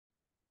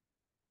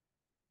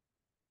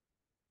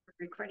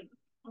Recording.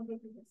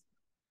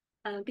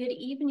 Good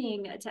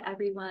evening to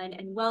everyone,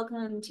 and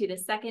welcome to the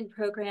second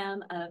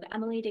program of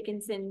Emily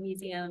Dickinson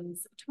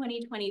Museum's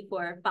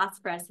 2024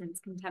 Phosphorescence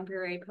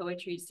Contemporary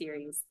Poetry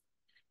Series.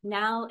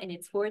 Now in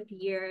its fourth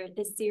year,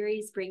 this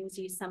series brings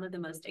you some of the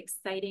most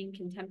exciting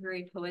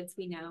contemporary poets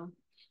we know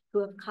who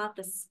have caught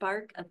the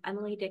spark of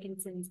Emily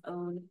Dickinson's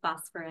own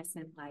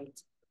phosphorescent light.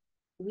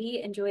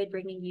 We enjoyed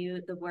bringing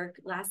you the work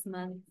last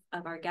month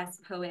of our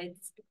guest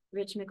poets,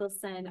 Rich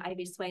Mickelson,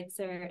 Ivy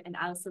Schweitzer, and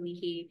Al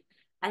Salihi,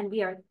 and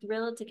we are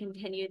thrilled to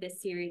continue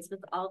this series with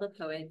all the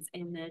poets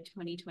in the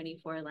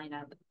 2024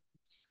 lineup.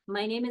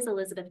 My name is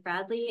Elizabeth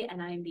Bradley, and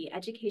I'm the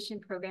Education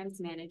Programs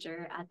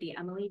Manager at the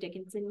Emily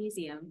Dickinson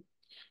Museum.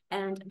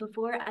 And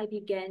before I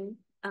begin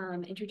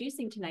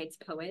introducing tonight's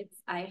poets,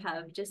 I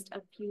have just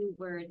a few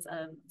words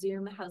of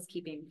Zoom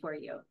housekeeping for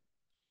you.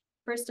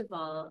 First of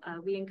all,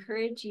 we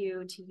encourage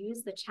you to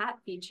use the chat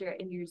feature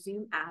in your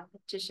Zoom app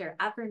to share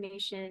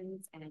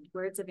affirmations and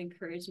words of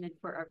encouragement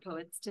for our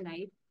poets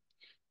tonight.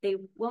 They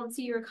won't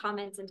see your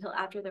comments until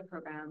after the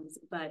programs,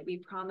 but we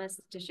promise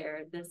to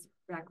share this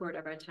record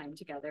of our time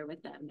together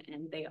with them,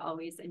 and they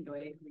always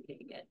enjoy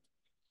reading it.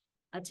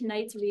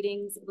 Tonight's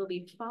readings will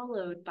be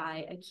followed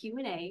by a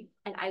Q&A,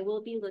 and I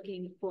will be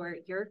looking for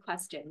your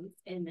questions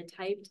in the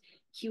typed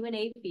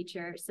Q&A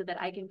feature so that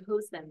I can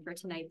pose them for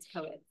tonight's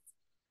poets.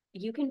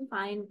 You can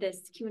find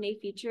this Q&A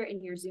feature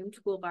in your Zoom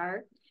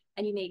toolbar,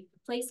 and you may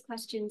place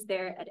questions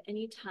there at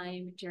any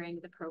time during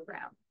the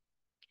program.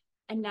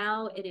 And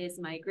now it is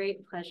my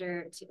great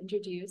pleasure to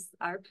introduce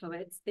our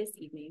poets this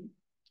evening.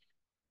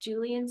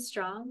 Julien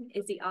Strong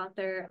is the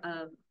author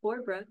of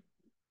four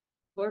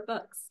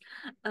books,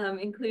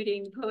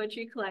 including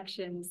poetry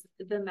collections,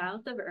 The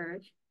Mouth of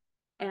Earth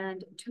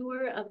and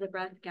Tour of the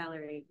Breath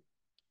Gallery.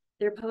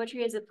 Their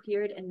poetry has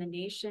appeared in The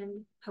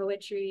Nation,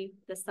 Poetry,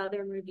 The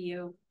Southern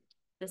Review,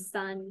 The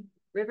Sun,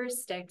 River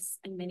Styx,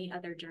 and many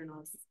other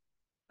journals.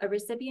 A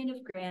recipient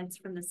of grants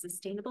from the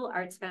Sustainable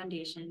Arts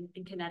Foundation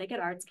and Connecticut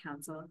Arts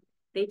Council,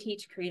 they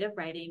teach creative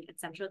writing at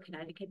Central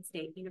Connecticut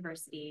State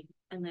University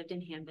and lived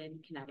in Hamden,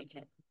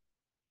 Connecticut.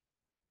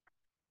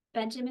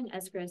 Benjamin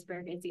S.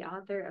 Grossberg is the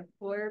author of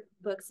four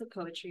books of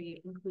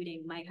poetry,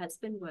 including My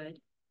Husband Would,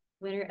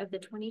 winner of the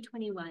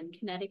 2021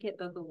 Connecticut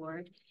Book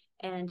Award,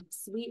 and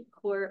Sweet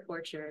Core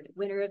Orchard,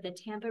 winner of the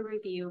Tampa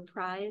Review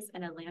Prize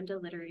and a Lambda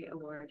Literary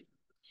Award.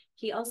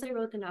 He also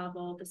wrote the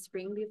novel The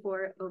Spring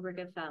Before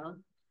Oberga Fell,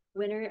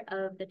 winner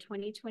of the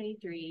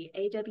 2023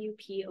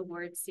 AWP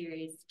Award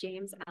Series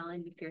James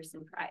Allen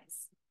McPherson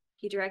Prize.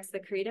 He directs the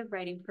creative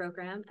writing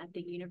program at the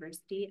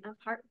University of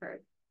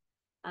Hartford.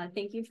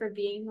 Thank you for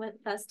being with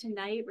us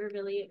tonight. We're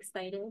really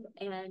excited.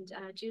 And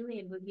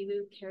Julien, would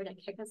you care to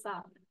kick us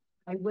off?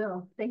 I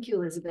will. Thank you,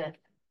 Elizabeth.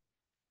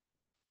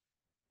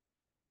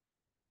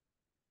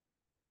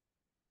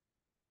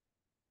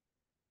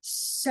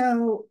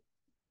 So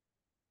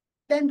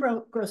Ben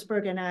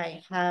Grossberg and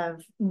I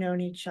have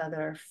known each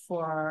other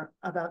for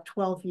about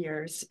 12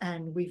 years,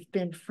 and we've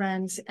been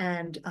friends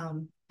and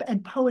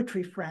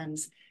poetry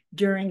friends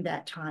during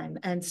that time.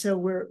 And so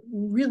we're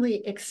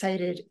really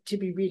excited to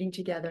be reading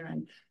together,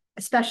 and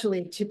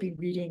especially to be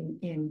reading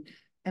in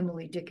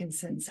Emily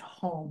Dickinson's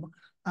home.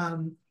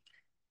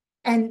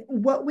 And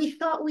what we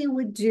thought we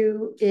would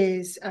do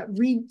is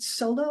read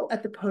solo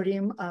at the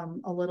podium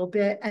a little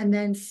bit, and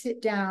then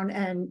sit down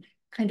and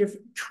kind of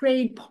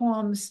trade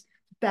poems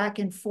back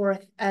and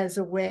forth as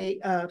a way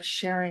of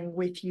sharing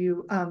with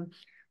you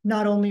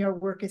not only our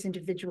work as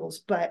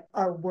individuals, but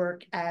our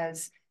work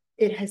as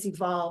it has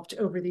evolved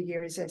over the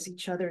years as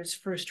each other's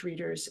first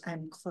readers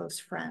and close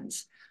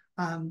friends.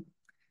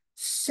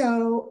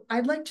 So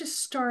I'd like to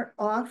start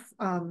off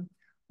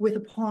with a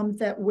poem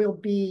that will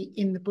be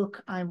in the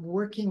book I'm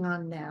working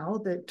on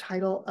now. The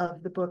title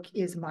of the book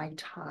is My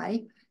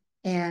Tie,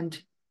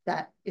 and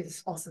that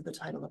is also the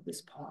title of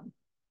this poem.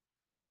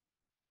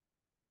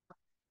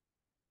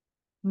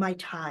 My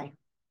tie.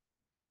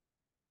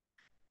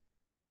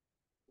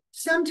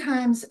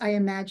 Sometimes I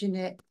imagine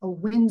it a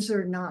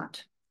Windsor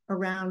knot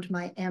around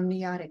my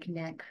amniotic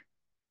neck,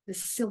 the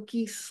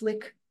silky,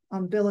 slick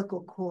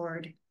umbilical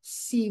cord,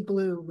 sea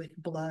blue with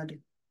blood.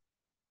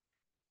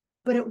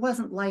 But it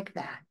wasn't like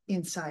that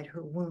inside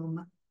her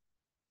womb.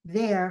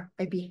 There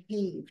I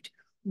behaved,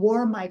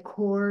 wore my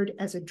cord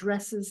as a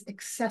dress's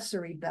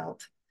accessory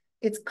belt,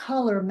 its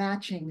color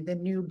matching the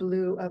new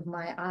blue of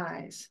my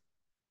eyes.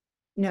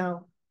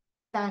 No,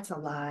 that's a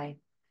lie.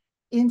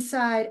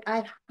 Inside,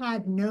 I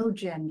had no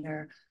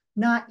gender,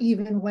 not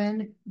even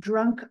when,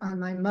 drunk on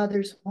my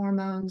mother's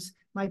hormones,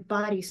 my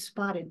body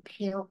spotted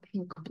pale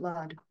pink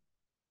blood.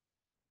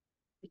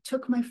 I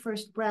took my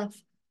first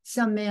breath,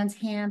 some man's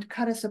hand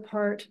cut us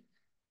apart,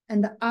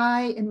 and the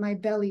eye in my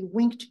belly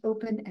winked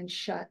open and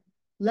shut,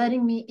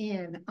 letting me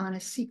in on a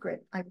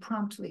secret I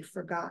promptly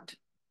forgot.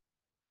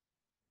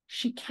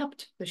 She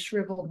kept the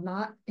shriveled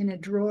knot in a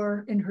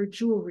drawer in her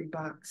jewelry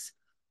box,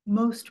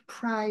 most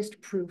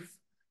prized proof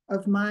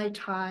of my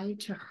tie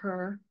to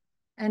her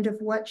and of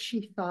what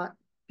she thought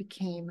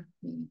became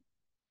me.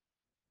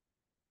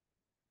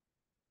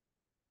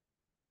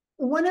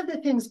 one of the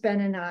things Ben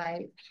and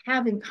I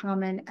have in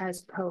common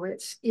as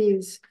poets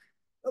is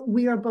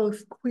we are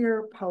both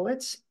queer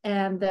poets,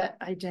 and that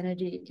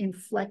identity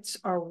inflects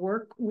our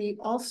work. We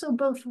also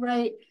both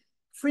write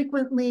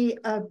frequently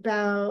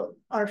about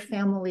our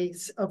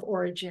families of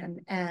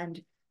origin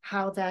and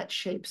how that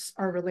shapes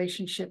our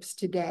relationships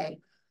today.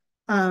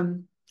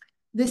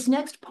 This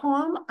next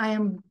poem I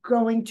am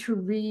going to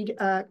read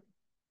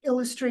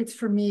illustrates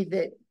for me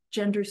that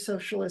gender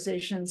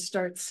socialization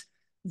starts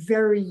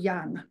very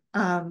young.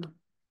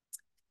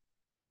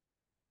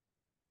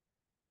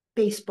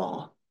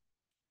 Baseball.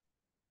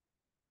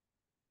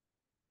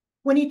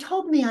 When he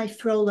told me I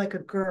throw like a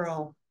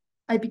girl,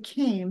 I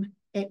became,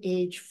 at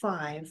age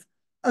 5,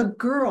 a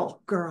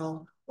girl,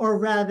 or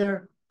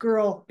rather,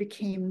 girl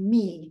became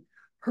me,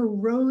 her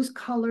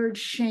rose-colored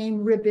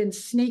shame ribbon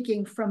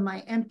snaking from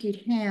my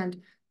emptied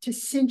hand to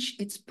cinch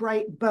its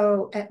bright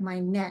bow at my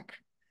neck.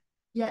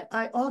 Yet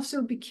I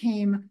also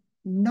became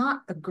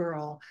not a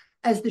girl,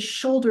 as the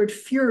shouldered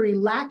fury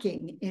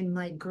lacking in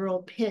my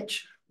girl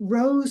pitch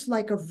rose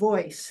like a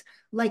voice,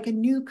 like a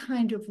new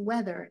kind of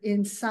weather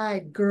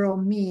inside girl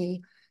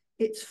me,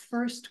 its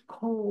first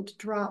cold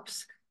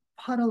drops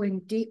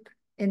puddling deep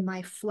in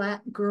my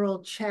flat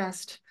girl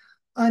chest,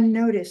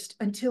 unnoticed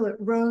until it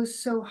rose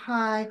so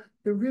high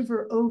the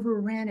river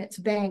overran its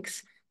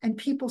banks and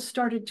people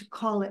started to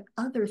call it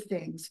other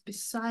things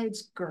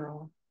besides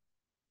girl,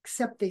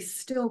 except they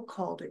still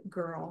called it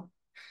girl.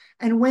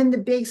 And when the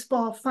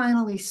baseball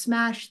finally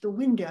smashed the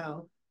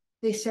window,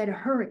 they said a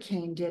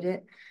hurricane did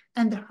it,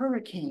 and the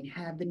hurricane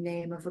had the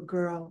name of a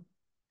girl.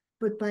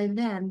 But by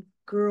then,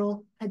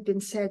 girl had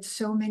been said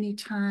so many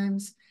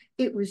times,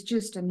 it was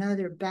just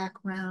another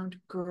background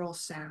girl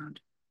sound,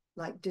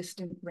 like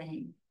distant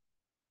rain.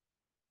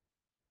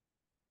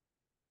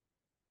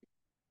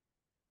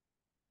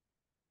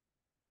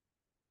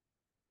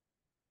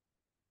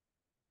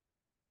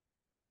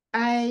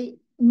 I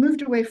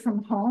moved away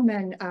from home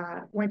and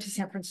went to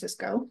San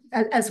Francisco,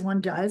 as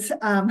one does.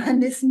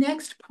 And this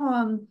next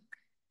poem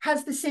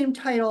has the same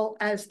title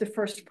as the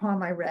first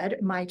poem I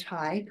read, Mai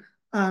Tai,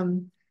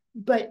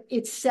 but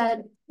it's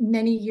set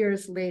many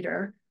years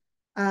later.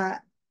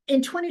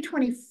 In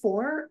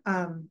 2024,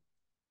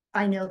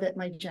 I know that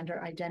my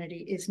gender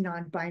identity is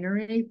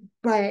non-binary,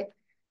 but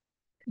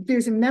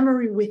there's a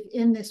memory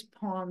within this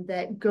poem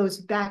that goes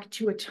back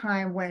to a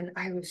time when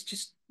I was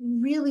just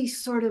really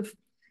sort of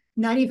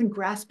not even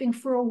grasping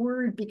for a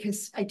word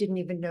because I didn't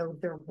even know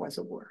there was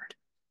a word.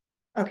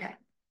 Okay,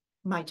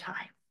 Mai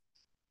Tai.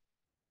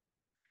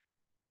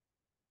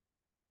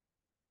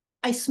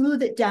 I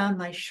smooth it down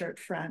my shirt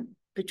front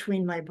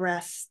between my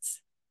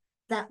breasts.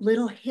 That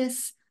little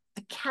hiss,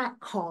 a cat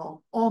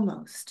call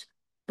almost,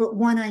 but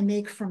one I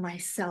make for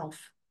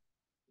myself.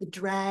 The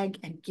drag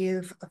and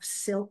give of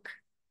silk,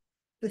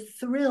 the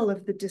thrill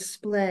of the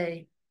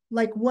display,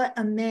 like what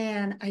a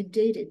man I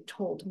dated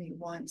told me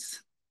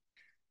once.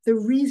 The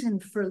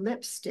reason for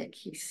lipstick,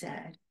 he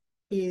said,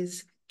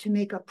 is to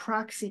make a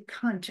proxy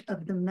cunt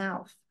of the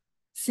mouth,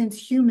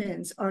 since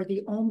humans are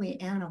the only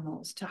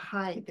animals to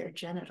hide their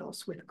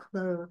genitals with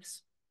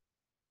clothes.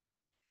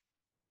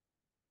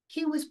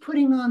 He was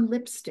putting on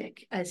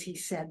lipstick as he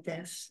said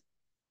this,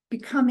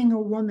 becoming a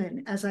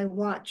woman as I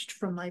watched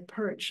from my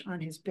perch on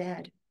his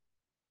bed.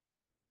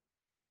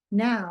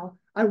 Now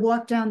I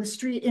walk down the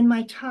street in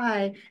my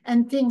tie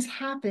and things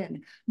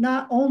happen,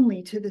 not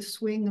only to the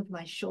swing of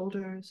my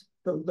shoulders,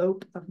 the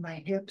lope of my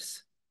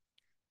hips.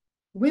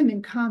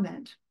 Women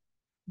comment,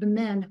 the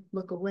men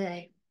look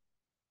away.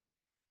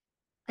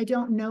 I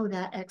don't know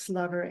that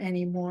ex-lover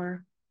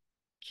anymore.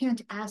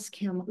 Can't ask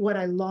him what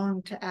I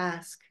long to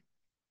ask.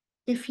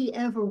 If he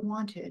ever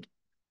wanted,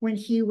 when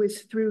he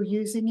was through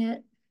using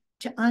it,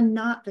 to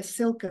unknot the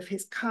silk of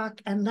his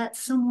cock and let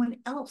someone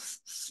else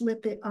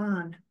slip it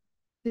on.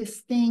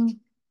 This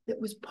thing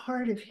that was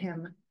part of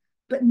him,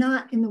 but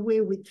not in the way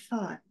we'd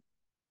thought.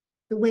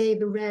 The way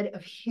the red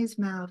of his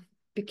mouth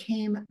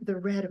became the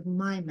red of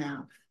my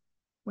mouth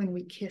when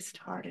we kissed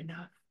hard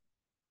enough.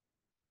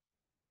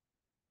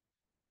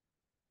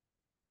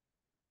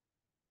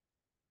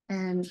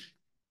 And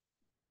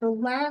the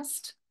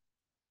last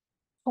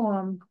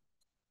poem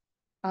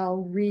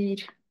I'll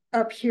read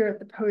up here at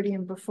the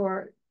podium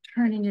before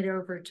turning it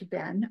over to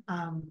Ben.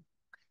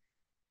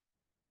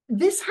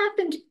 This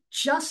happened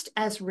just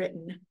as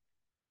written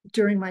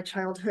during my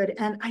childhood,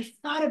 and I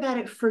thought about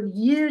it for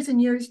years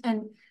and years,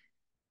 and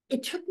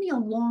it took me a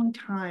long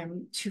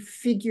time to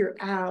figure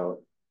out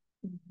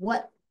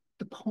what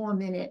the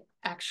poem in it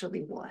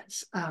actually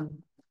was.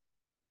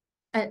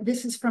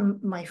 This is from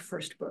my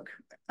first book.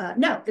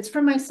 No, it's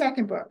from my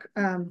second book,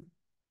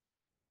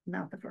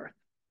 Mouth of Earth.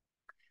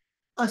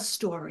 A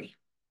story.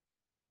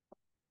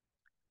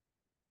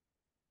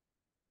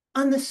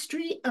 On the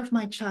street of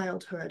my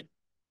childhood,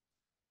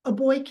 a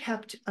boy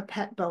kept a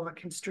pet boa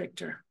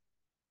constrictor.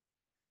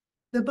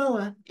 The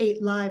boa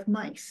ate live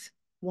mice,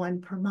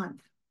 1 per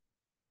month.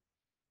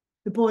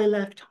 The boy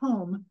left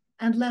home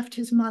and left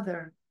his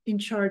mother in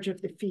charge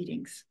of the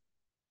feedings.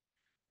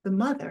 The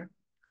mother,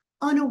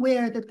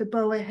 unaware that the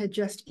boa had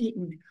just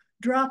eaten,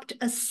 dropped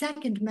a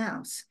second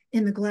mouse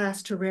in the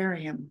glass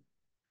terrarium.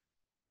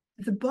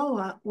 The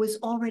boa was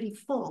already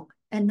full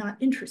and not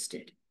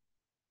interested.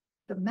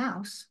 The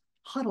mouse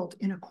huddled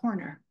in a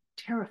corner,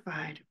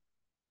 terrified.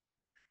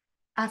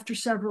 After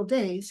several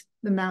days,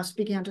 the mouse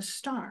began to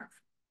starve.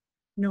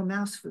 No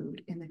mouse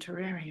food in the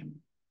terrarium.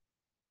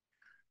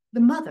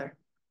 The mother,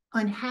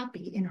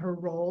 unhappy in her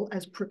role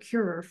as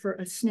procurer for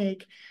a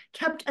snake,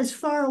 kept as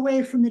far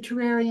away from the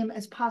terrarium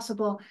as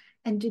possible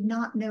and did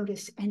not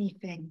notice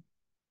anything.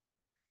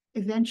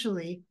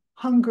 Eventually,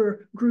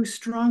 hunger grew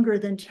stronger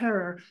than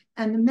terror,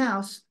 and the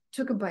mouse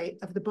took a bite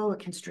of the boa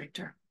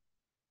constrictor.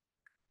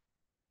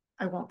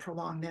 I won't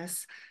prolong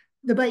this.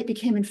 The bite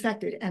became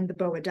infected and the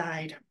boa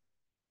died.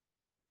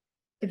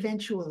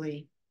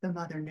 Eventually, the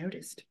mother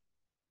noticed.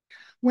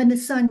 When the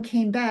son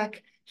came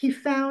back, he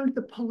found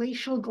the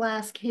palatial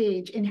glass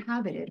cage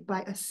inhabited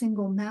by a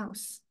single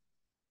mouse.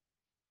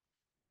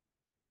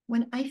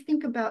 When I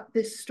think about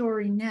this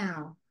story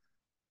now,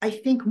 I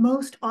think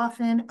most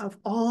often of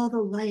all the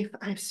life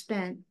I've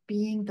spent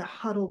being the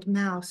huddled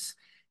mouse,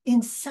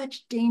 in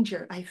such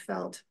danger I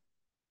felt,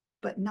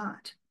 but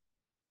not.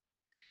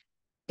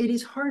 It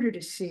is harder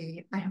to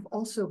see I have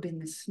also been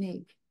the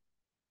snake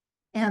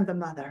and the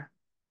mother,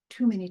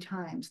 too many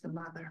times the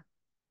mother.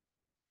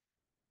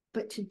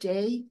 But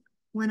today,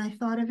 when I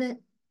thought of it,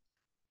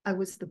 I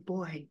was the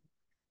boy,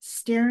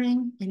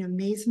 staring in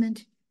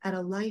amazement at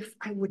a life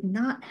I would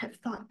not have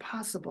thought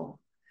possible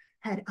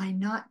had I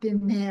not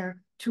been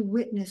there to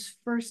witness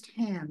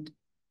firsthand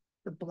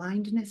the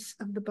blindness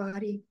of the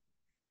body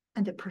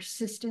and the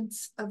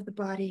persistence of the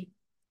body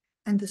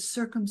and the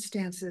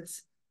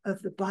circumstances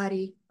of the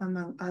body,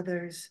 among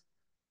others,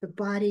 the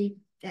body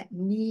that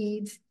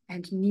needs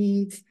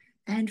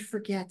and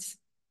forgets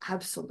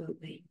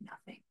absolutely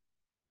nothing.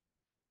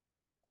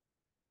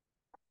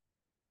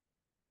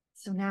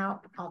 So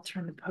now I'll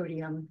turn the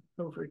podium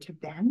over to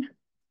Ben.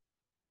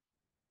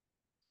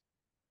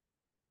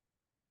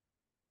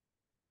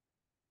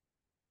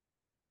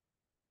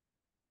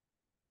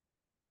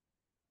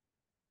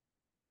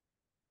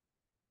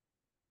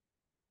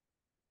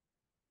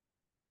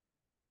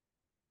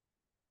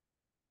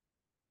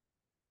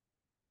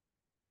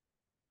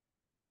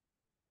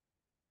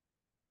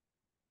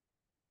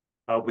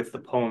 With the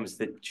poems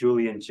that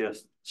Julien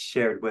just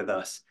shared with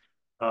us.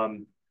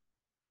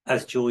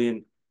 As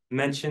Julien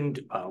mentioned,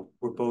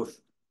 we're both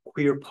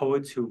queer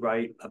poets who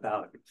write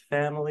about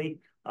family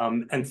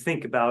and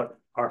think about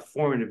our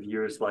formative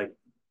years, like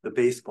the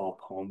baseball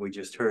poem we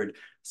just heard.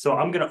 So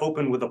I'm going to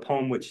open with a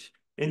poem which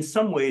in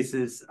some ways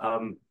is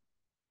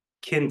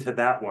kin to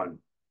that one.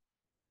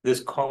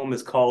 This poem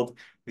is called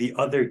 "The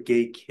Other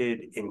Gay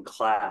Kid in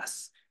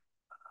Class."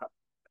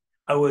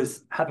 I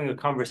was having a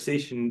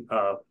conversation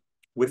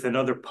with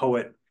another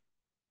poet,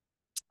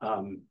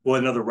 well,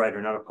 another writer,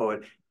 not a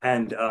poet,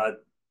 and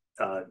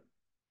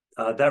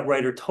that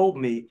writer told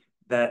me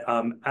that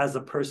as a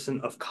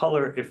person of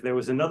color, if there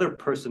was another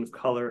person of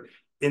color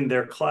in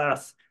their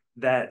class,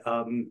 that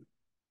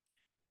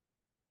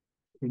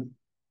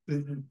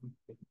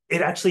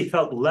it actually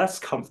felt less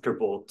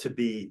comfortable to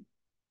be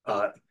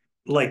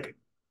like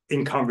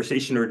in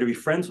conversation or to be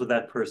friends with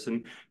that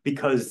person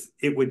because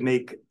it would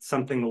make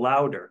something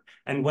louder.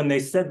 And when they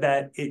said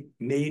that, it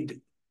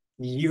made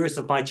years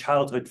of my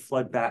childhood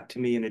flood back to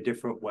me in a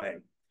different way.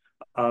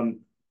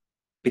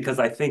 Because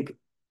I think,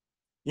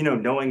 you know,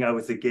 knowing I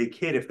was a gay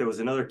kid, if there was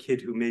another kid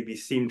who maybe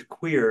seemed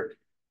queer,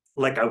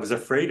 like I was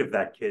afraid of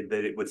that kid,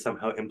 that it would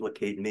somehow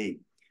implicate me.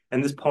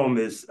 And this poem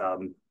is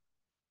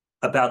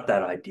about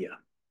that idea.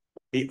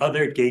 The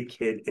Other Gay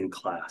Kid in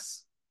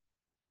Class.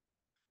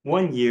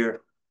 One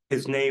year,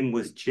 his name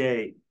was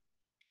Jay.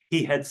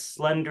 He had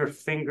slender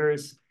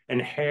fingers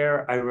and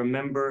hair I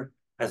remember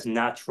as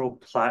natural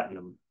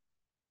platinum,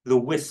 the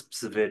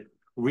wisps of it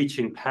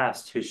reaching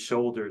past his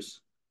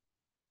shoulders.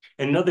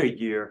 Another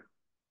year,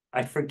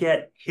 I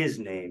forget his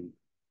name.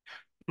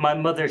 My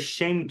mother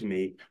shamed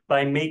me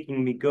by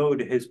making me go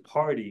to his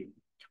party,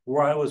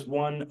 where I was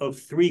one of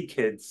 3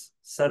 kids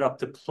set up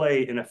to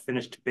play in a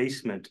finished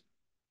basement.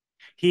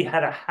 He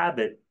had a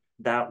habit,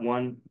 that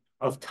one,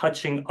 of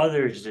touching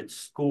others at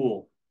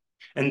school,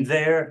 and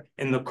there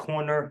in the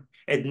corner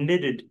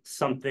admitted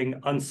something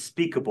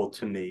unspeakable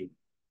to me,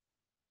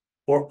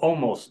 or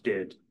almost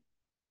did,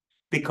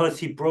 because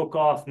he broke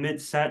off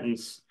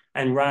mid-sentence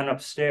and ran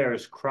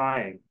upstairs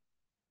crying.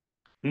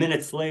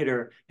 Minutes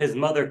later, his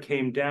mother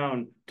came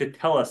down to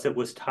tell us it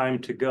was time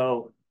to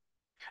go.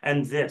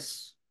 And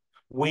this,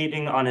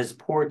 waiting on his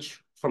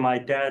porch for my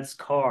dad's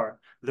car,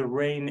 the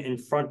rain in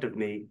front of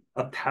me,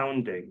 a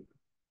pounding.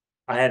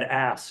 I had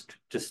asked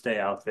to stay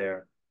out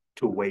there,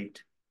 to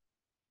wait.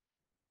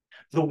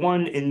 The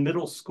one in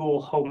middle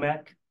school home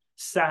ec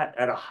sat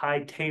at a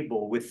high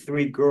table with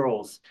 3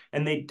 girls,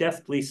 and they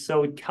deftly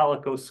sewed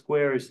calico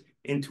squares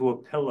into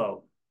a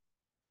pillow.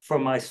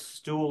 From my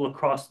stool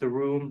across the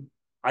room,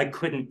 I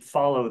couldn't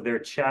follow their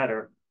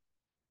chatter.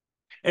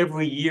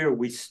 Every year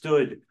we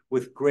stood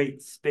with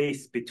great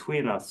space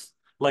between us,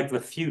 like the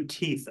few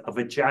teeth of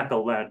a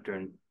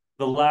jack-o'-lantern,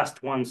 the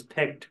last ones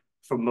picked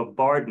from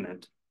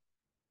bombardment.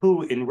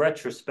 Who, in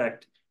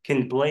retrospect,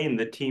 can blame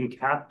the team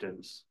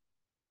captains?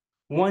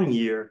 One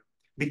year,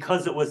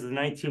 because it was the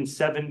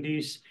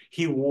 1970s,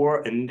 he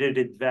wore a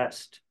knitted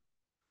vest.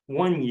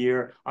 One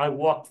year, I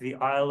walked the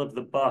aisle of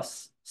the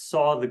bus,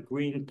 saw the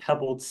green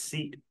pebbled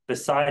seat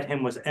beside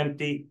him was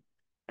empty,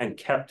 and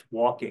kept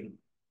walking.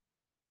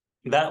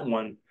 That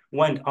one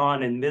went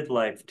on in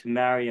midlife to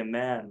marry a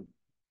man.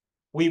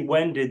 We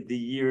wended the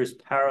years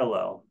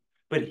parallel,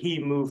 but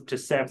he moved to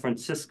San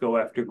Francisco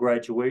after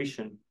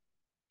graduation.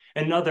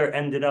 Another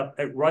ended up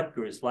at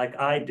Rutgers like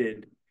I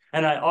did,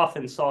 and I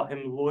often saw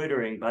him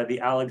loitering by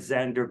the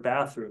Alexander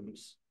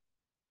bathrooms.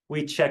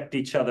 We checked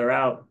each other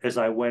out as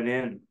I went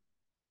in.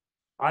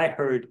 I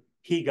heard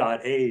he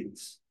got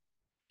AIDS.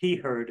 He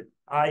heard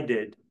I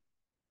did.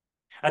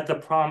 At the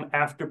prom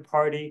after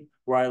party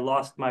where I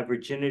lost my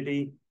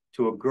virginity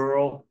to a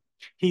girl,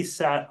 he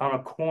sat on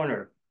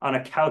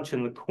a couch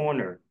in the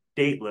corner,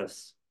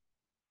 dateless.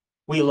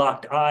 We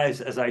locked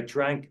eyes as I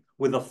drank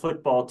with a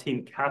football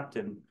team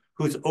captain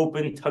whose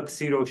open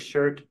tuxedo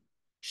shirt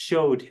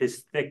showed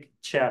his thick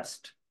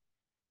chest.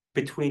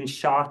 Between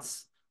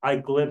shots, I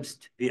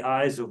glimpsed the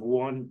eyes of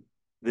one,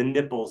 the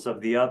nipples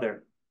of the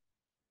other.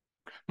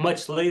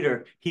 Much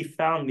later, he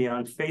found me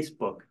on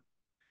Facebook.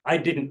 I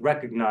didn't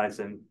recognize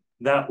him,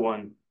 that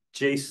one,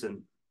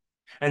 Jason.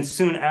 And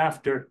soon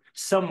after,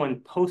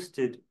 someone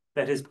posted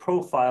that his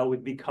profile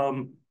would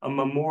become a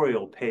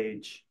memorial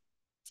page,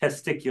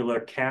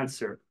 testicular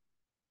cancer.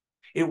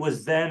 It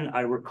was then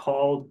I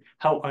recalled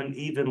how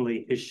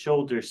unevenly his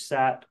shoulders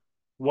sat,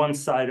 one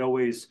side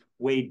always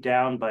weighed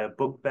down by a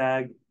book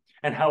bag,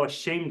 and how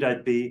ashamed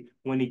I'd be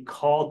when he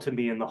called to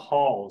me in the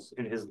halls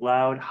in his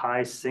loud,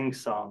 high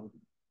sing-song.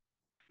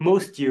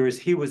 Most years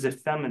he was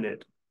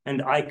effeminate,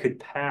 and I could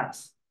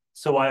pass,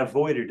 so I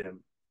avoided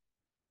him.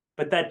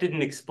 But that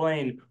didn't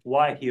explain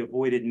why he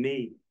avoided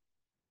me.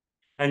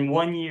 And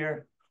one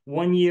year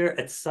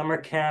at summer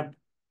camp,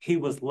 he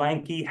was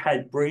lanky,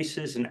 had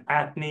braces and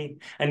acne,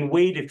 and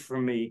waited for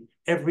me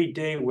every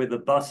day where the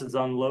buses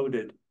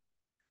unloaded.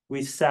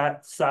 We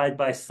sat side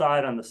by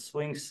side on the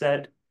swing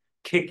set,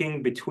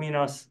 kicking between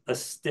us a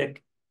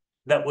stick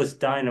that was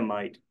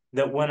dynamite,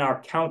 that when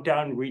our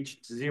countdown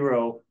reached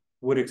 0,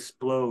 would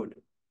explode.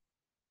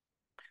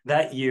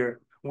 That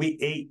year, we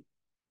ate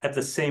at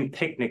the same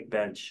picnic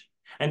bench,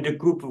 and a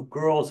group of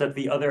girls at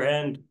the other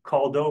end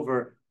called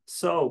over,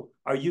 "So,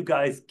 are you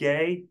guys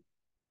gay?"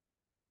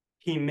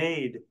 He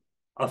made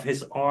of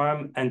his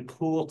arm and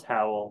pool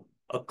towel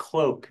a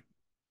cloak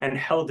and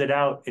held it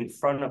out in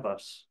front of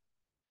us.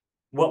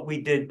 What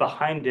we did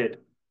behind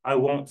it, I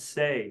won't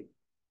say,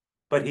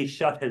 but he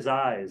shut his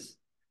eyes,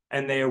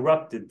 and they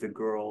erupted, the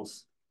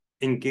girls,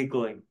 in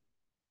giggling.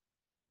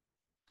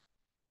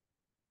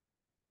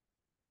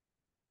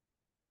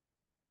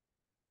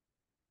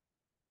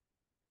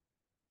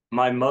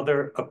 My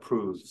mother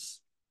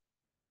approves.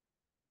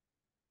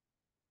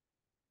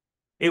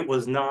 It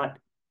was not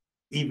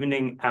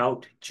evening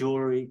out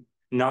jewelry,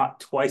 not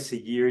twice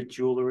a year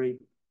jewelry.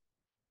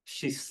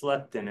 She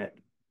slept in it.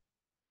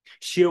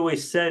 She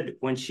always said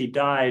when she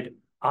died,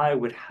 I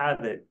would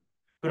have it,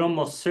 but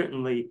almost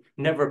certainly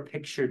never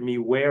pictured me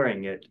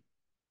wearing it,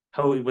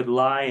 how it would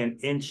lie an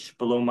inch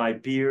below my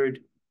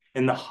beard,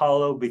 in the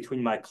hollow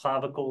between my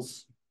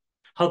clavicles,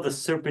 how the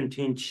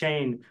serpentine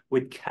chain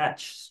would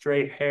catch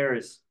stray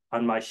hairs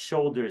on my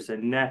shoulders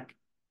and neck,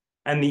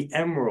 and the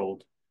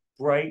emerald,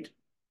 bright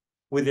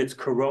with its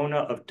corona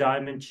of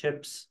diamond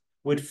chips,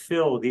 would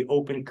fill the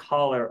open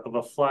collar of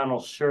a flannel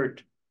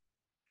shirt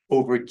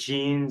over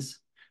jeans,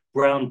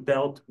 brown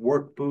belt,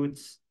 work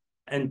boots,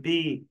 and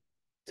be,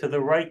 to the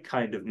right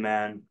kind of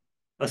man,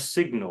 a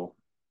signal,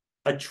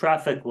 a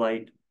traffic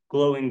light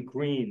glowing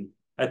green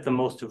at the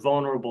most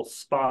vulnerable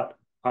spot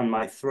on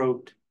my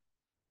throat.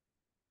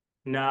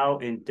 Now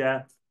in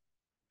death,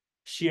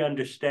 she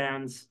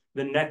understands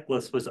the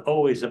necklace was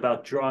always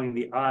about drawing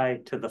the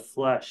eye to the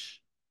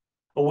flesh,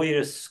 a way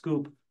to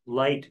scoop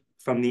light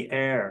from the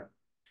air,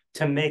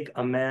 to make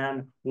a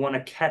man want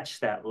to catch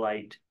that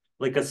light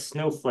like a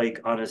snowflake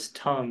on his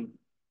tongue.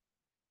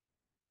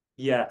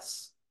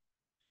 Yes,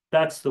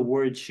 that's the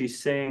word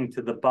she's saying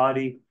to the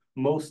body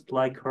most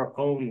like her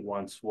own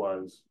once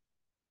was,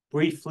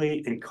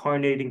 briefly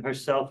incarnating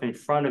herself in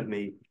front of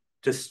me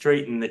to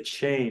straighten the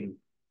chain.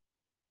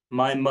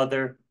 My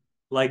mother,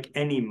 like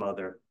any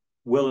mother,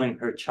 willing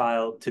her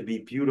child to be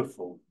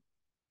beautiful.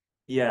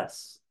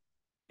 Yes,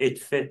 it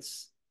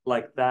fits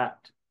like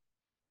that,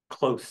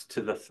 close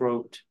to the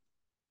throat.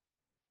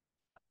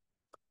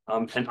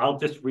 And I'll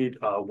just read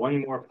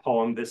one more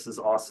poem. This is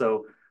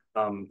also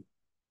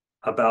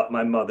about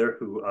my mother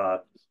who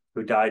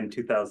died in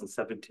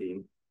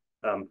 2017.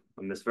 I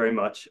miss very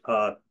much.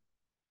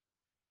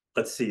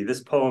 Let's see,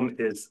 this poem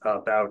is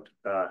about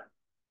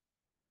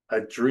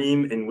a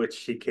dream in which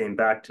she came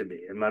back to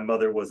me. And my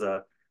mother was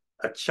a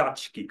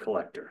tchotchke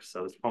collector.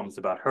 So this poem's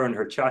about her and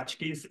her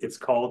tchotchkes. It's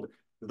called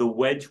The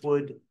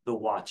Wedgwood, the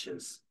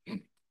Watches.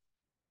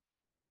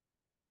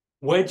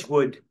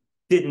 Wedgwood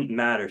didn't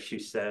matter, she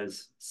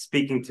says,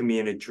 speaking to me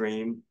in a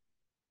dream.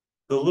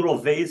 The little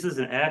vases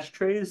and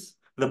ashtrays,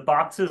 The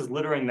boxes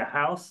littering the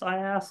house, I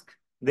ask?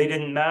 They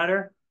didn't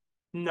matter?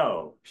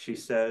 No, she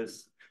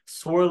says,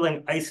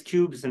 swirling ice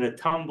cubes in a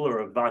tumbler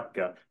of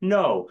vodka.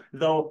 No,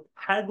 though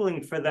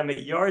haggling for them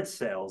at yard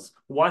sales,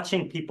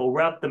 watching people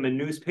wrap them in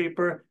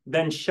newspaper,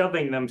 then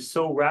shoving them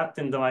so wrapped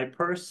into my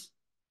purse,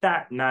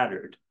 that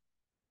mattered.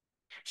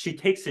 She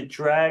takes a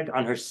drag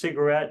on her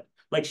cigarette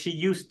like she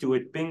used to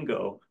at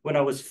bingo when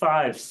I was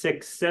 5,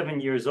 6,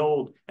 7 years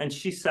old, and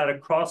she sat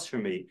across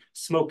from me,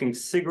 smoking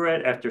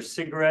cigarette after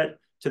cigarette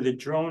to the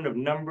drone of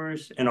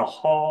numbers in a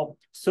hall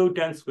so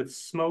dense with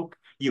smoke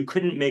you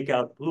couldn't make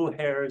out blue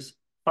hairs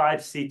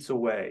 5 seats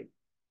away.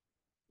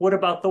 What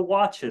about the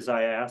watches,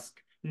 I ask,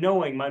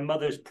 knowing my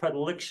mother's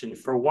predilection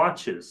for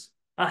watches.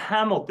 A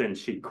Hamilton,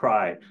 she'd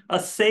cry, a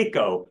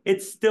Seiko,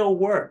 it still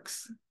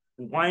works.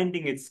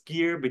 Winding its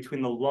gear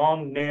between the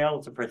long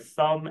nails of her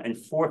thumb and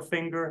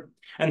forefinger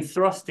and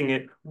thrusting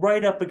it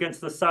right up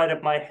against the side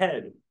of my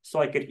head so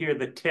I could hear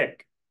the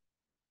tick.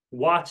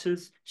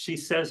 Watches, she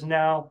says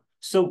now,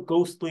 so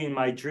ghostly in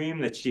my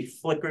dream that she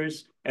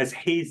flickers as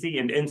hazy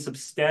and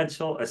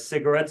insubstantial as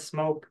cigarette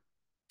smoke.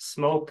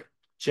 Smoke,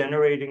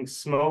 generating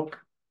smoke.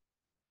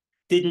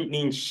 Didn't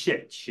mean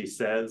shit, she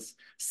says,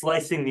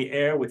 slicing the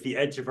air with the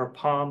edge of her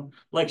palm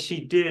like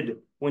she did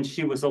when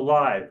she was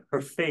alive, her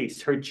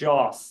face, her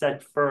jaw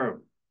set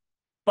firm.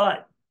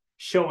 But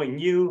showing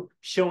you,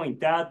 showing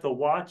Dad the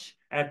watch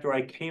after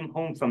I came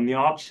home from the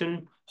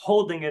auction,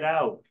 holding it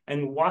out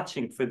and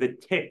watching for the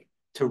tick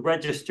to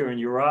register in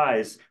your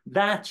eyes,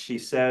 that, she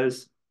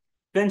says.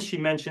 Then she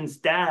mentions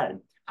Dad,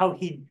 how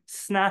he'd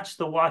snatch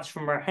the watch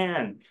from her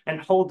hand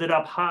and hold it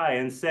up high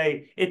and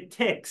say, it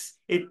ticks,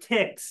 it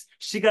ticks.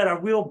 She got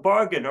a real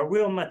bargain, a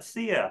real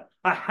Matsia,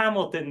 a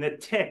Hamilton that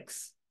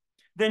ticks.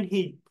 Then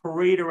he'd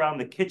parade around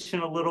the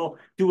kitchen a little,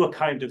 do a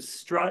kind of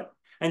strut,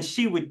 and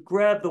she would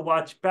grab the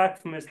watch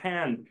back from his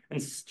hand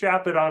and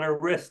strap it on her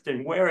wrist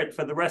and wear it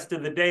for the rest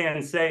of the day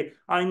and say,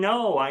 I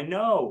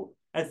know,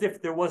 as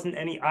if there wasn't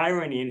any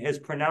irony in his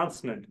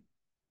pronouncement.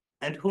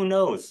 And who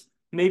knows,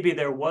 maybe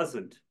there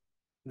wasn't.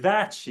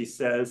 That, she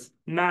says,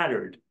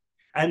 mattered.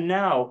 And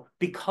now,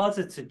 because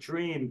it's a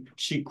dream,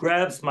 she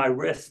grabs my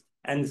wrist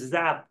and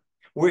zap.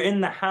 We're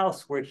in the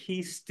house where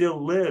he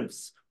still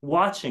lives,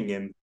 watching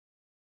him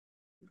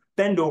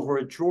bend over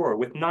a drawer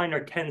with 9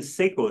 or 10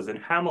 Seikos and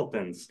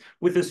Hamiltons,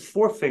 with his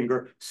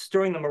forefinger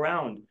stirring them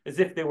around as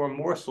if they were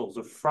morsels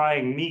of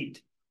frying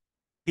meat.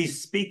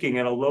 He's speaking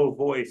in a low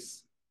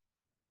voice.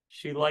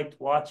 She liked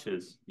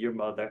watches, your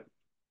mother.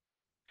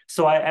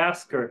 So I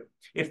ask her,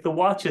 if the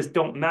watches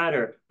don't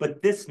matter,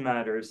 but this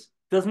matters,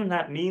 doesn't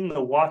that mean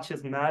the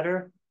watches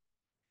matter?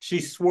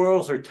 She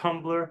swirls her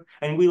tumbler,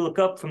 and we look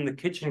up from the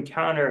kitchen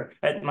counter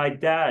at my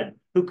dad,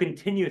 who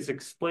continues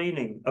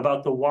explaining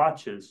about the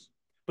watches.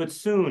 But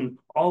soon,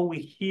 all we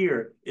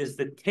hear is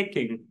the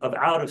ticking of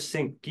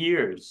out-of-sync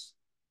gears.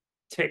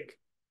 Tick,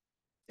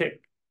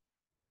 tick,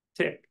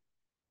 tick.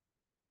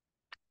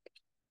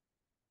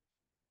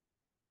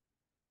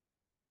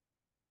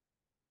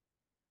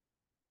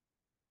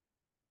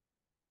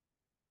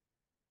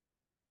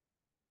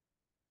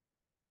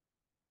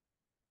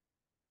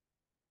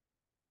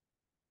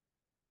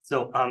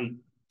 So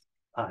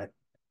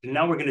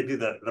now we're going to do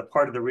the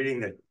part of the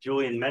reading that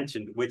Julien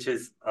mentioned, which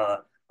is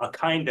a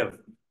kind of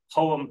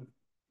poem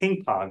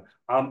ping pong.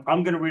 I'm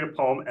going to read a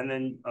poem, and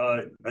then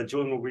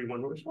Julien will read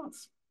one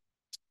response.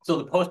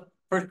 So the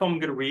first poem I'm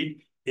going to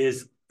read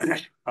is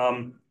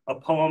a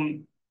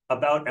poem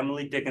about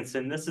Emily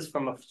Dickinson. This is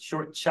from a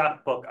short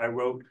chapbook I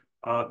wrote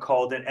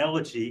called An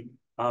Elegy,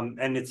 and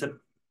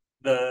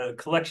the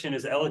collection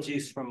is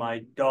Elegies for My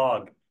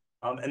Dog.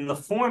 And the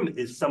form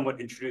is somewhat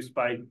introduced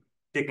by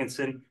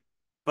Dickinson,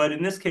 but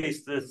in this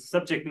case, the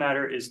subject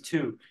matter is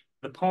too.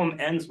 The poem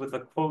ends with a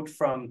quote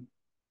from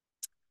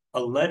a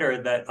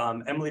letter that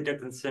Emily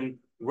Dickinson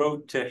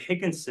wrote to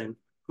Higginson,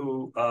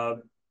 who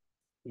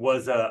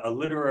was a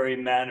literary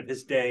man of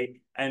his day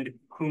and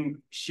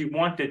whom she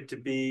wanted to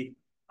be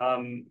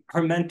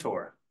her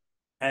mentor.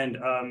 And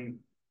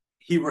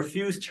he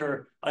refused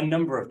her a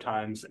number of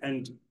times.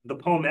 And the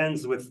poem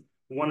ends with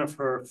one of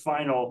her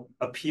final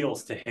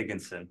appeals to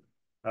Higginson,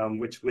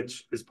 which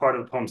is part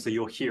of the poem, so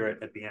you'll hear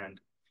it at the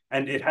end.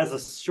 And it has a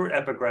short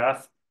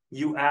epigraph,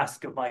 you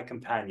ask of my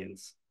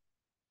companions.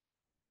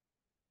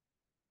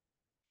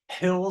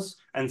 Hills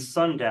and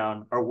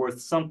sundown are worth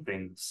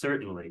something,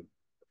 certainly,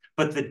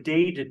 but the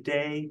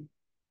day-to-day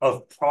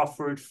of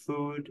proffered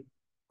food,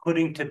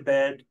 putting to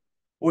bed,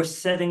 or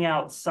setting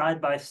out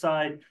side by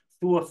side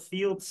through a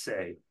field,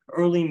 say,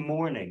 early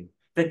morning,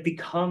 that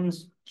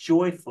becomes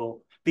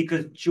joyful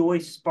because joy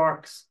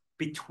sparks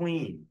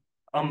between,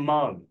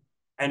 among,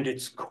 and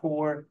its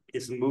core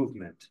is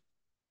movement.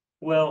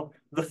 Well,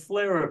 the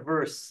flare of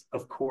verse,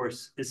 of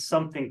course, is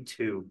something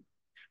too,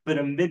 but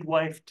a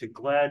midwife to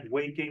glad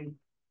waking,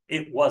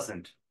 it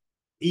wasn't,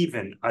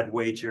 even, I'd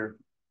wager,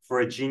 for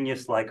a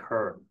genius like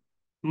her,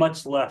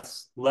 much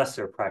less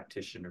lesser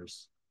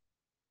practitioners.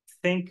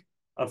 Think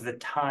of the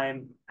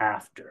time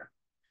after,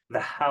 the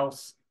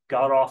house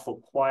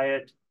god-awful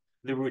quiet,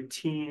 the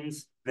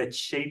routines that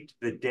shaped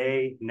the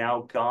day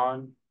now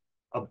gone,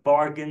 a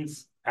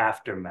bargain's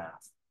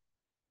aftermath,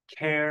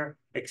 care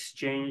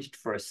exchanged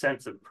for a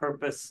sense of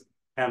purpose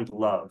and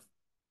love,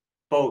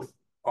 both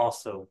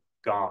also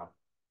gone.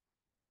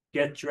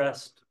 Get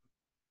dressed,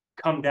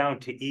 come down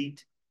to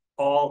eat,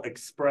 all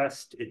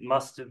expressed it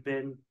must have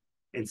been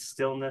in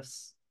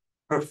stillness,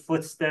 her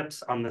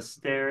footsteps on the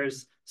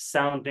stairs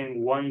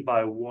sounding one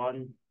by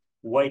one,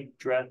 white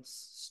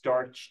dress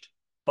starched,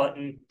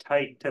 buttoned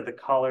tight to the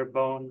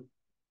collarbone,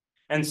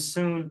 and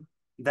soon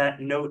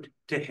that note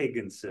to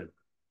Higginson.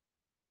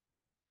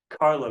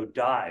 Carlo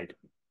died.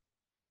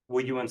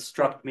 Will you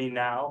instruct me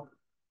now?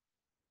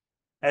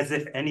 As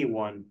if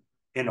anyone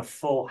in a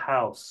full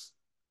house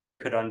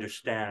could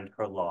understand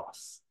her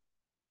loss.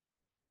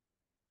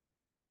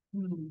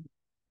 When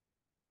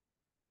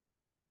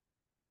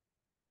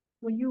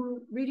you were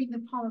reading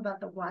the poem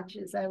about the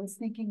watches, I was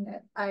thinking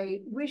that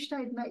I wished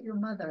I'd met your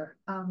mother.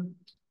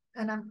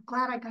 And I'm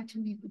glad I got to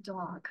meet the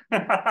dog.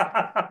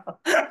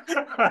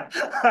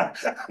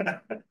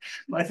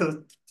 Those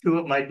two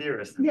of my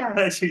dearest.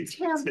 Yeah,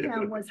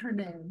 Tam was her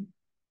name.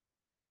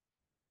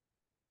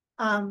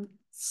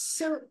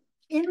 So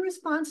in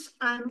response,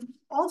 I'm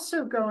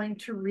also going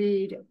to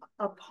read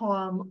a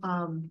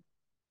poem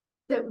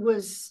that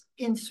was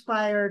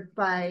inspired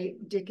by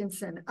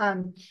Dickinson.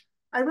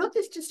 I wrote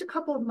this just a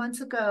couple of months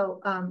ago,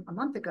 a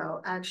month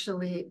ago,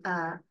 actually.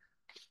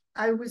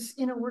 I was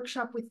in a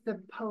workshop with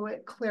the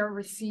poet Claire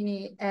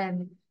Rossini,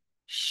 and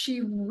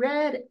she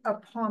read a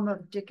poem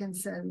of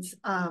Dickinson's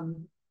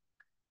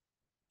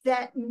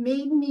that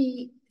made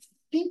me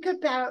think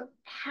about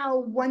how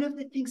one of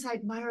the things I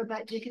admire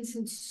about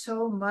Dickinson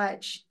so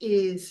much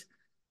is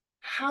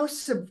how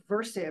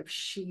subversive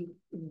she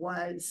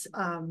was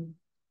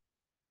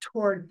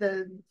toward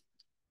the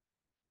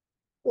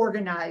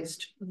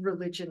organized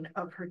religion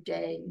of her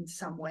day in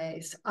some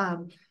ways.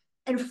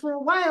 And for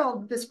a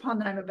while, this poem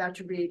that I'm about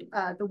to read,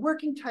 the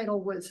working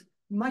title was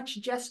Much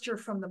Gesture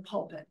from the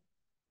Pulpit,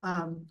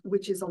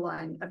 which is a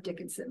line of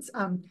Dickinson's.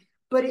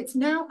 But it's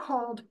now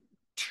called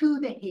To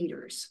the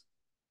Haters.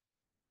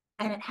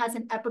 And it has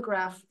an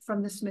epigraph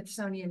from the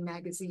Smithsonian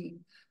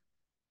Magazine.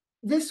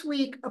 This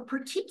week, a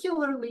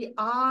particularly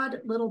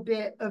odd little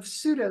bit of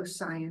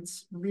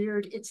pseudoscience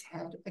reared its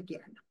head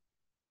again.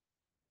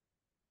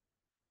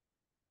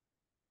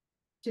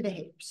 To the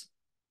haters.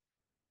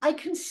 I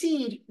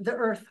concede the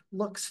earth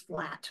looks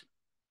flat.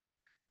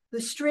 The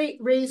straight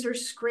razor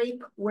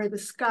scrape where the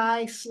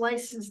sky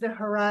slices the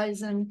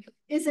horizon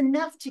is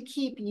enough to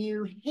keep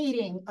you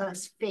hating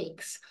us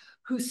fakes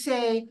who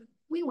say,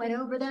 we went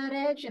over that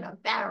edge in a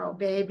barrel,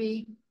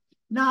 baby.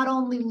 Not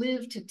only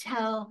lived to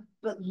tell,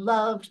 but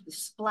loved the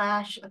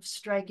splash of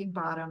striking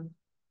bottom.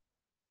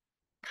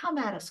 Come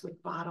at us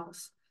with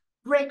bottles,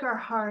 break our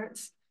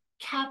hearts,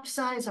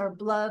 capsize our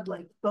blood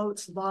like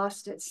boats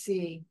lost at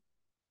sea.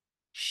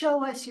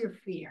 Show us your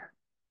fear.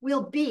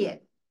 We'll be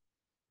it.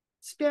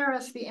 Spare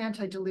us the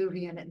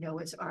antediluvian at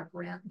Noah's Ark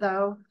rant,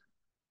 though.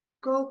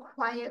 Go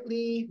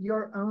quietly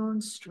your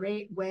own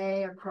straight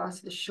way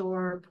across the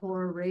shore,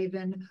 poor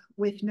raven,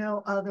 with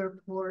no other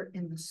port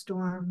in the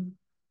storm.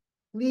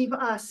 Leave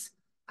us,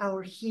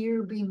 our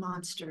here be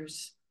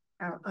monsters,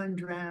 our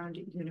undrowned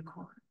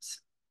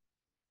unicorns.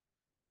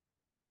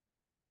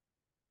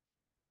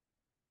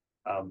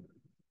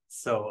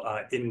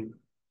 In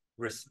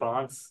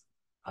response,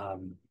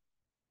 I'm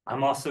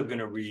also going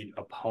to read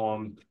a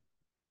poem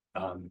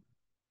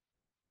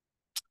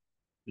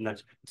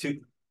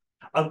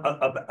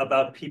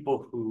about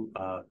people who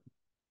are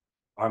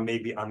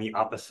maybe on the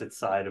opposite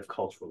side of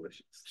cultural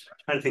issues. I'm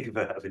trying to think of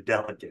a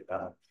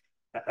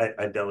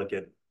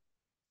delicate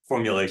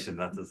formulation.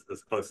 That's as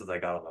close as I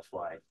got on the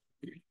fly.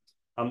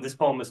 This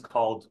poem is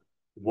called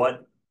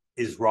 "What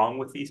is Wrong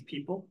with These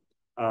People?"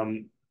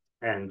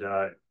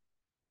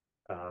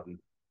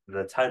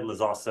 The title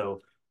is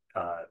also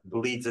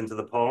bleeds into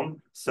the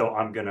poem, so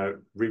I'm gonna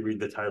reread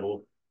the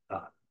title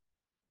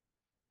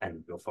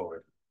and go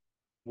forward.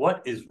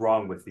 What is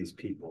wrong with these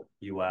people,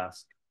 you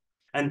ask?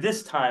 And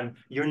this time,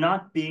 you're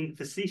not being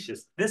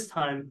facetious. This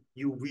time,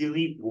 you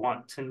really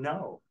want to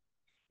know.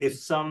 If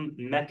some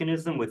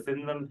mechanism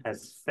within them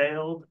has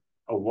failed,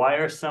 a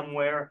wire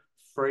somewhere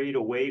frayed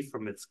away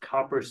from its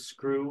copper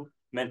screw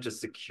meant to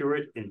secure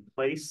it in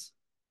place,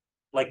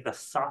 like the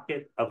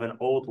socket of an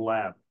old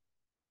lamp.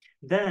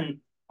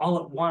 Then,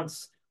 all at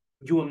once,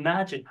 you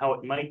imagine how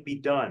it might be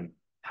done,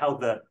 how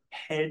the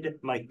head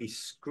might be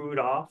screwed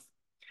off,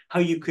 how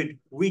you could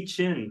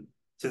reach in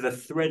to the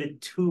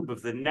threaded tube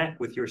of the neck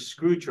with your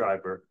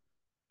screwdriver,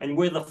 and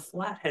where the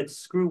flathead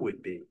screw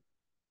would be.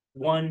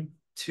 1,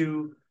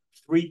 2,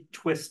 3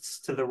 twists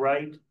to the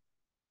right.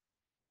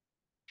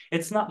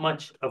 It's not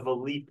much of a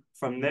leap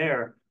from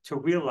there to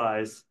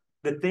realize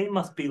that they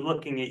must be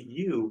looking at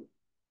you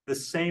the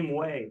same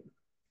way.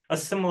 A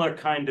similar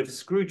kind of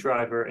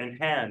screwdriver in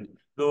hand,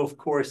 though of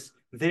course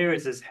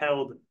theirs is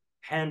held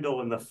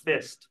handle in the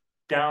fist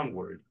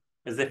downward,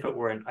 as if it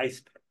were an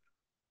ice pick.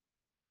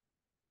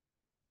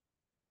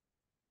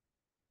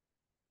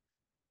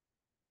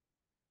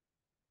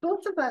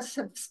 Both of us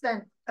have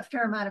spent a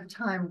fair amount of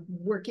time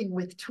working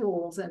with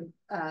tools and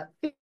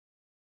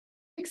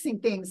fixing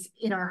things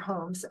in our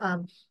homes.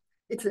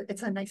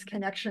 It's a nice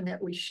connection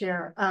that we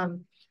share.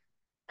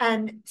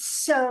 And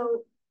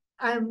so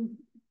I'm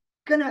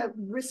gonna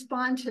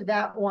respond to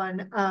that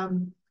one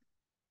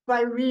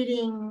by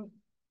reading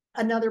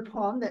another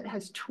poem that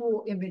has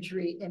tool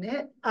imagery in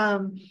it.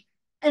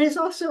 And is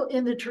also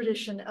in the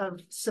tradition of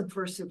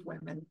subversive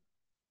women.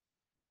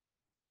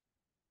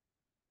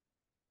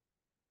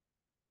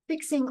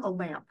 Fixing a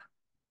lamp.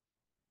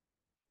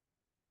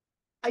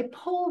 I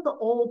pull the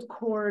old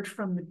cord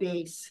from the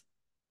base,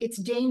 its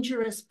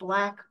dangerous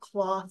black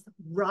cloth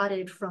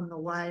rotted from the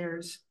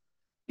wires,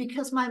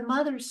 because my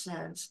mother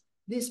says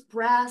this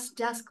brass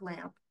desk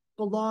lamp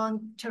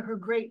belonged to her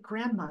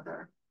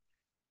great-grandmother,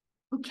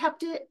 who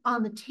kept it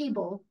on the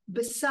table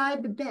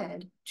beside the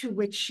bed to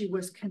which she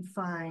was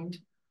confined,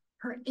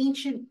 her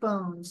ancient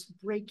bones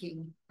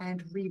breaking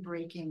and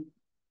re-breaking.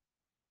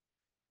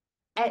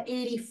 At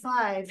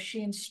 85,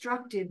 she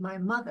instructed my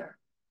mother,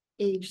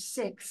 age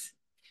 6,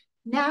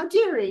 "Now,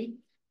 dearie,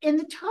 in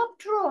the top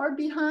drawer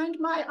behind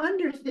my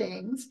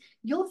underthings,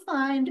 you'll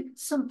find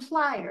some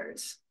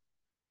pliers.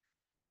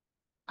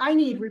 I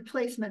need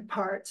replacement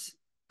parts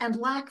and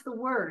lack the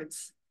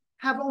words,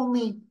 have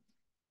only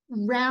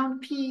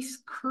round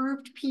piece,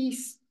 curved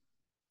piece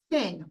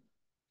thing."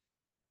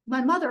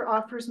 My mother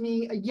offers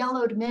me a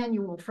yellowed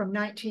manual from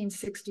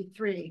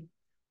 1963.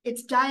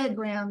 Its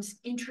diagrams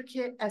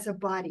intricate as a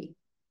body.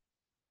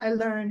 I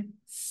learn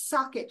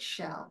socket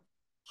shell,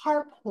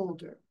 harp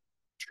holder,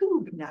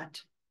 tube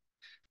nut.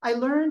 I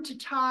learn to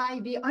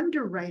tie the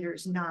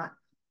underwriter's knot,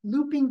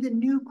 looping the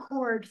new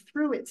cord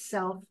through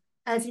itself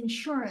as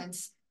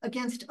insurance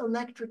against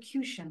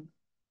electrocution,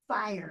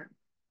 fire.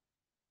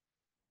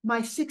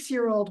 My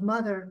 6-year-old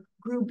mother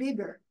grew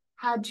bigger,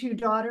 had 2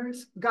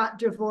 daughters, got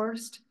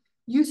divorced,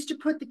 used to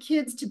put the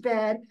kids to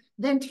bed,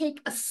 then take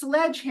a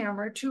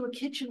sledgehammer to a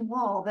kitchen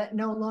wall that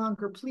no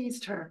longer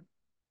pleased her.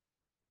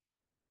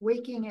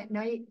 Waking at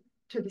night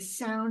to the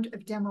sound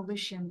of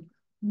demolition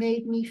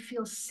made me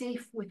feel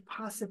safe with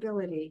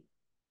possibility,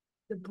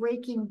 the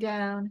breaking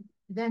down,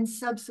 then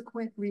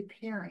subsequent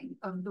repairing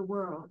of the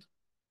world.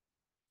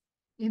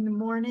 In the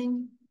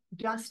morning,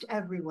 dust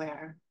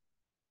everywhere,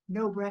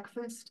 no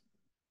breakfast,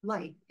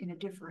 light in a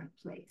different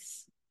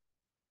place.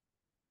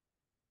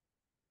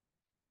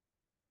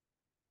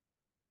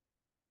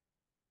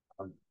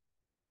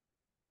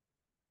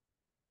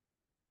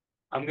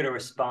 I'm going to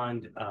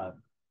respond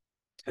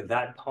to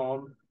that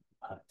poem,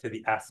 to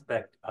the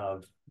aspect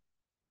of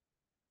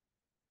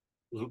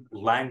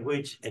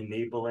language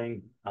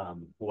enabling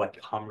what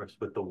commerce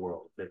with the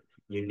world, that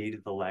you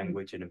needed the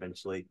language and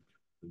eventually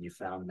you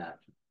found that.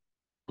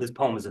 This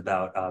poem is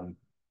about,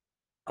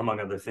 among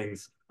other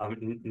things,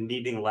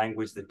 needing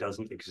language that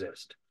doesn't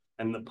exist.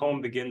 And the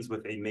poem begins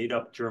with a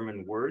made-up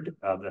German word,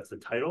 that's the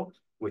title,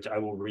 which I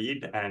will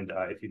read. And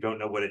if you don't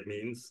know what it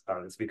means,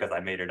 it's because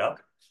I made it up.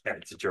 Yeah,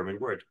 it's a German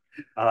word.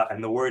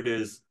 And the word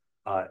is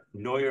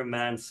Neuer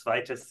Mann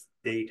zweites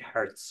Date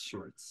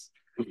Herzschmerz.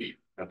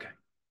 Okay.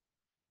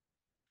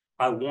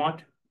 I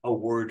want a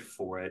word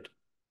for it.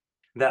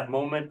 That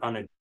moment on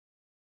a...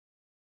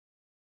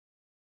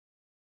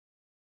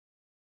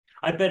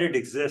 I bet it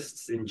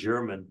exists in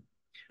German,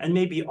 and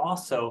maybe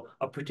also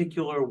a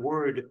particular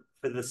word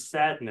for the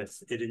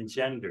sadness it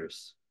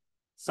engenders,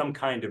 some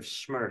kind of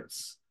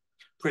schmerz,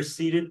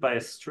 preceded by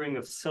a string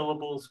of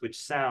syllables which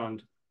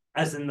sound,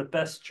 as in the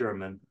best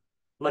German,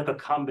 like a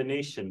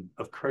combination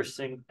of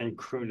cursing and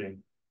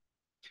crooning.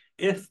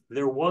 If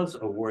there was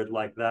a word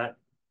like that,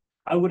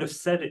 I would have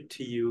said it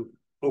to you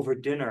over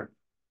dinner,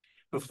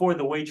 before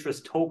the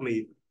waitress told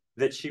me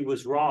that she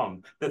was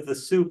wrong, that the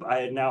soup I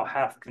had now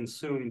half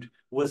consumed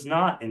was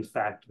not, in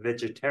fact,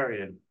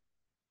 vegetarian.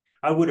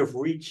 I would have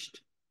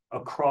reached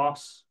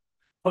across,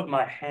 put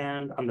my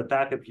hand on the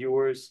back of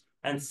yours,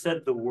 and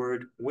said the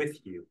word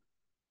with you.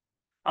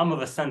 I'm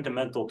of a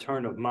sentimental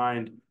turn of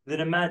mind that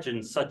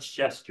imagines such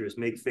gestures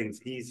make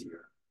things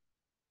easier.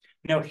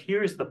 Now,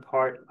 here's the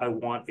part I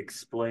want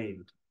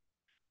explained.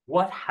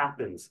 What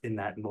happens in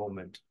that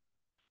moment?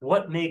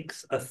 What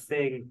makes a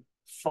thing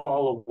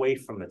fall away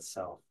from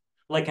itself?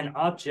 Like an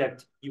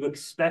object you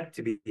expect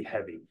to be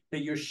heavy,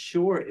 that you're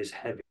sure is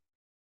heavy.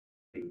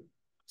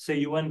 So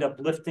you end up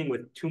lifting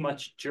with too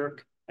much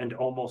jerk and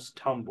almost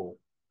tumble.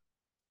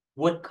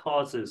 What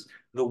causes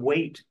the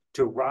weight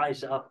to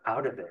rise up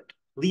out of it,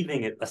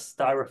 leaving it a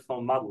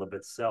styrofoam model of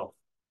itself?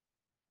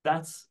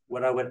 That's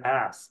what I would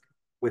ask,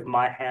 with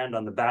my hand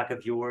on the back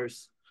of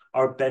yours,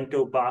 our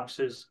bento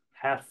boxes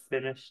half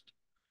finished,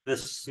 the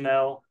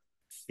smell,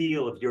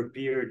 feel of your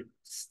beard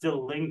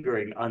still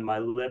lingering on my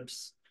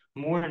lips,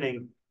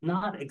 mourning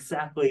not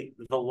exactly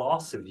the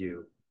loss of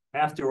you,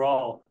 after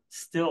all,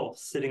 still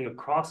sitting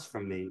across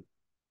from me,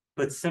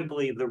 but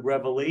simply the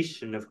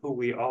revelation of who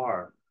we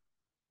are,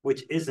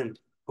 which isn't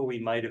who we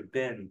might have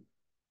been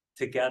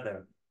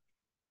together.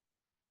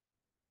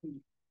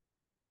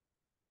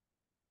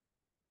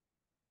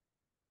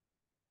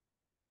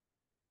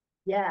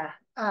 Yeah,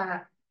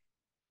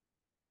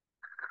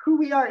 who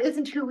we are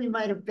isn't who we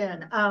might have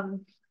been.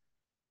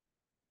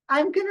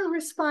 I'm going to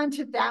respond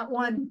to that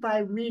one by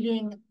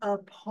reading a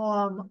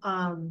poem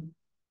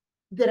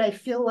that I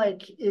feel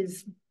like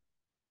is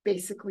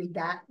basically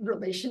that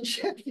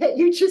relationship that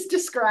you just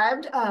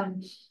described.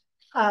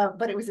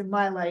 But it was in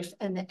my life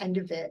and the end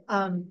of it.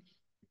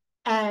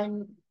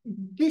 And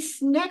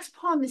this next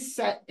poem is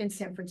set in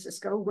San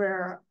Francisco,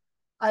 where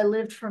I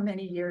lived for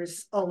many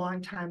years a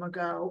long time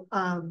ago.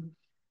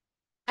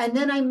 And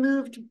then I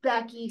moved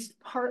back east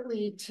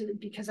partly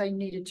because I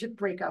needed to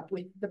break up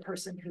with the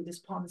person who this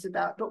poem is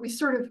about. But we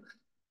sort of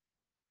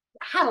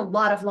had a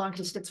lot of long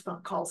distance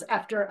phone calls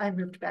after I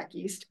moved back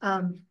east.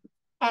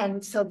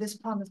 And so this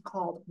poem is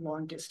called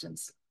Long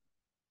Distance.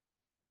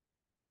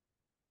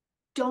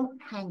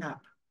 Don't hang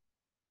up.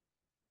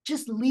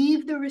 Just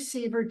leave the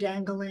receiver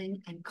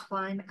dangling and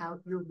climb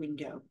out your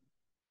window.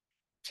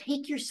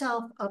 Take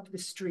yourself up the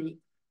street,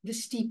 the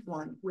steep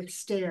one with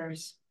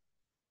stairs.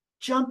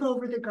 Jump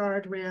over the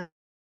guardrail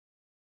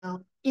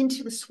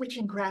into the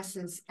switching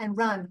grasses and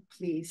run,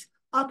 please,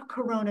 up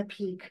Corona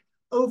Peak,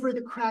 over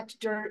the cracked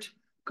dirt,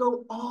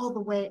 go all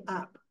the way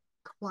up,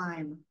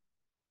 climb.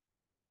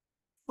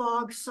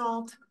 Fog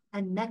salt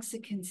and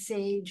Mexican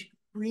sage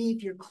breathe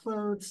your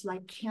clothes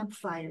like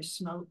campfire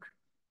smoke.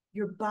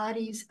 Your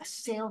body's a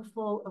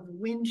sailful of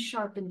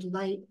wind-sharpened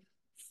light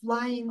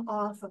flying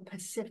off a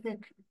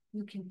Pacific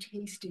you can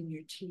taste in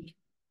your teeth.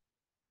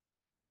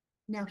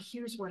 Now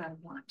here's what I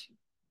want.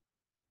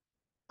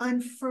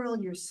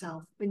 Unfurl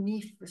yourself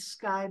beneath the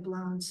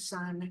sky-blown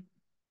sun.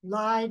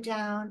 Lie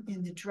down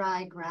in the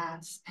dry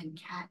grass and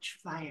catch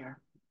fire.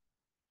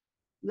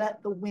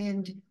 Let the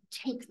wind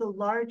take the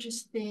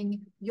largest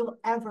thing you'll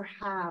ever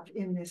have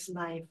in this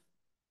life.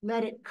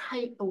 Let it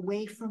kite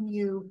away from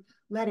you.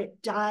 Let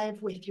it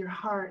dive with your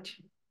heart.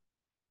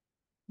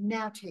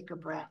 Now take a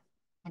breath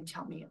and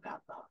tell me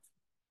about love.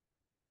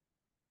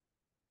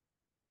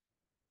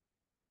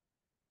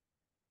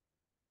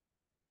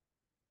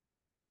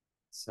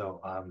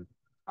 So I'm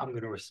going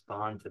to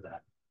respond to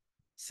that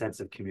sense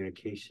of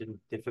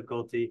communication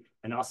difficulty,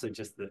 and also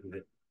just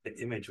the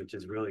image, which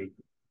is really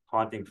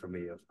haunting for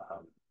me, of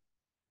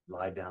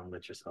lie down,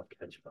 let yourself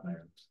catch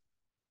fire.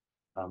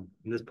 And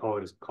this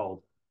poem is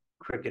called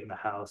Cricket in the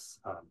House,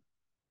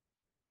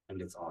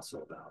 and it's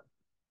also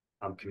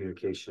about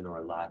communication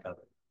or lack of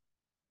it.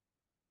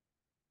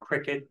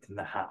 Cricket in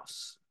the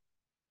house.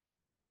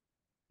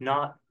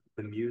 Not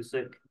the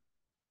music,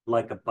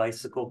 like a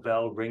bicycle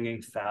bell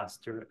ringing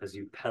faster as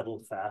you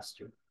pedal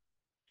faster.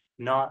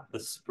 Not the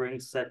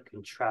spring-set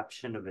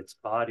contraption of its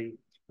body,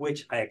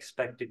 which I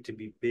expected to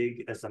be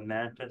big as a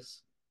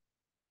mantis,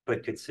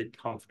 but could sit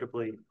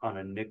comfortably on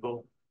a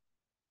nickel.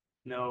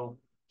 No,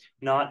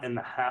 not in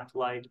the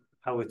half-light,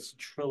 how its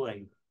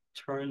trilling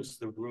turns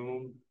the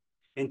room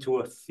into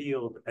a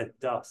field at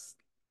dusk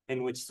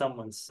in which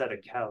someone set a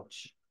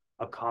couch,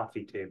 a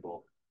coffee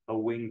table, a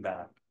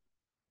wingback.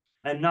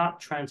 And not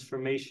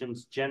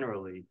transformations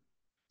generally,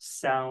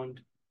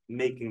 sound,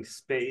 making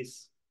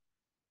space,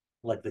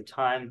 like the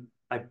time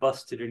I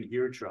busted an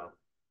eardrum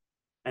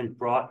and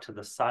brought to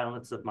the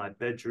silence of my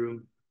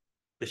bedroom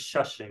the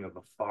shushing of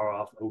a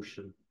far-off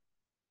ocean.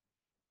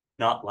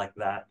 Not like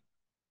that.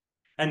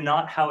 And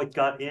not how it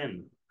got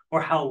in,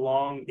 or how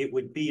long it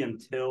would be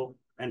until,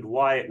 and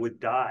why it would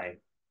die.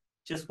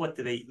 Just what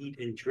do they eat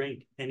and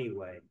drink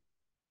anyway?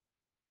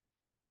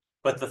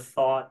 But the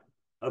thought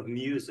of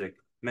music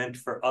meant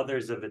for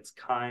others of its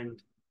kind,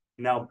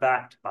 now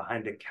backed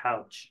behind a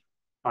couch,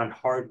 on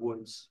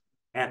hardwoods,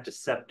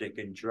 antiseptic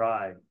and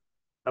dry,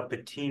 a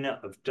patina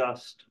of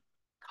dust,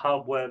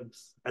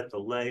 cobwebs at the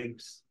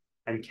legs,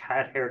 and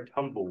cat hair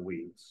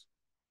tumbleweeds.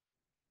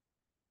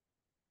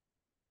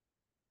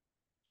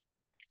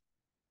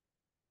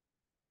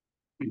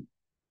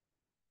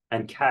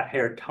 And cat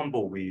hair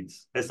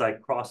tumbleweeds as I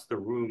cross the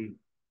room,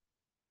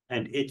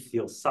 and it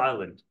feels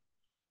silent.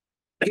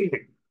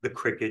 The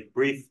cricket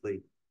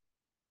briefly,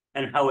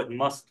 and how it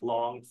must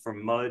long for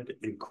mud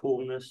and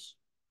coolness,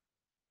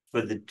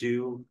 for the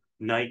dew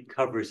night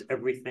covers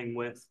everything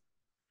with,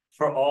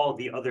 for all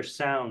the other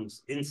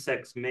sounds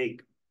insects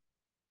make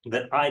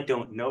that I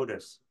don't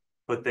notice,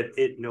 but that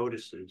it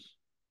notices,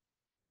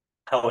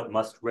 how it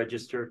must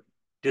register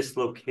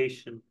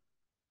dislocation,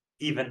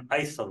 even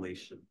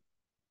isolation,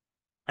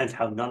 and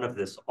how none of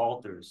this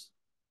alters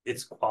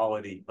its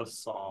quality of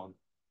song.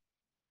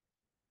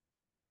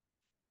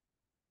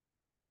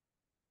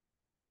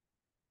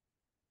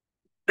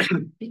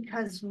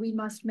 Because we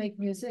must make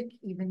music,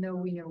 even though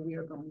we know we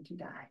are going to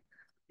die.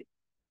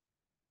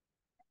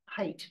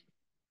 Height.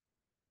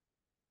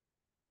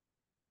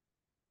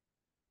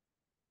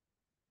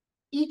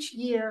 Each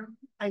year,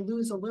 I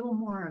lose a little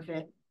more of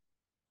it.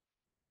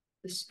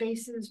 The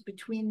spaces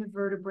between the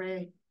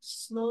vertebrae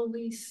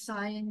slowly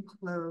sighing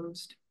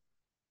closed,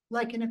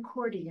 like an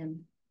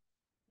accordion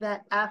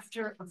that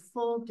after a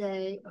full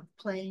day of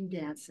playing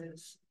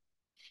dances,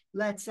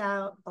 lets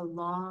out a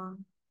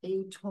long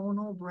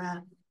atonal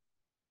breath,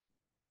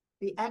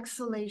 the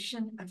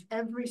exhalation of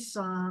every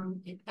song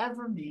it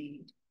ever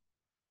made,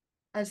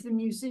 as the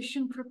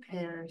musician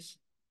prepares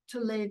to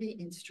lay the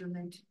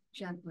instrument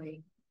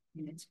gently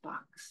in its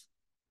box.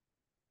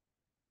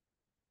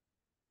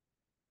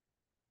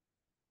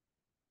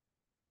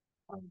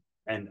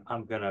 And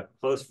I'm gonna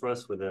close for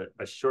us with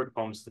a short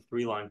poem. It's a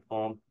 3-line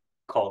poem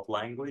called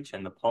Language.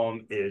 And the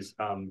poem is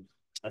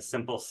a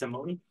simple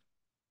simile.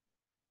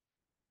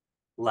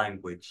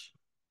 Language,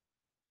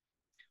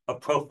 a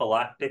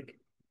prophylactic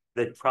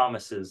that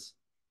promises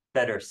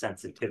better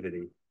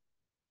sensitivity.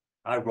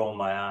 I roll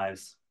my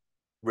eyes,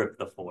 rip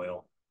the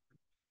foil.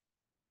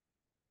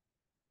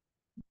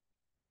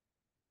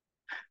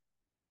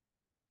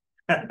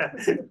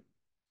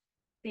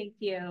 Thank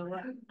you.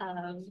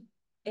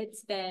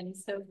 It's been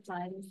so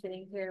fun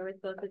sitting here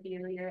with both of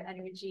you. Your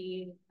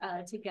energy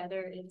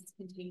together is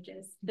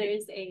contagious.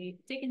 There's a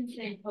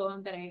Dickinson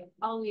poem that I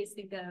always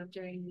think of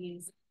during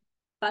these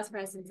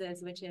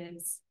phosphorescences, which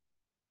is,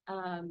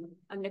 I'm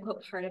going to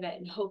quote part of it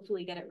and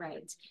hopefully get it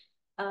right.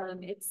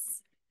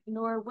 It's,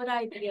 nor would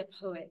I be a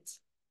poet.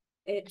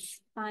 It's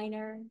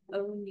finer,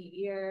 own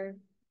the ear,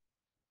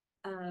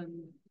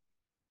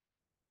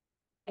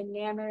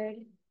 enamored,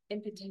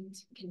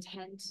 impotent,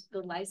 content,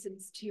 the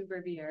license to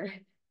revere.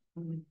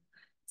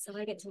 So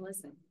I get to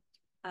listen.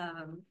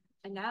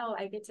 And now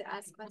I get to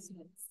ask questions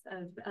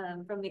of,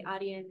 from the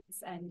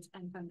audience and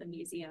from the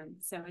museum.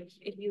 So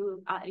if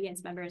you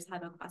audience members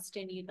have a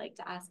question you'd like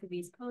to ask of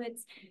these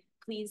poets,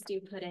 please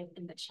do put it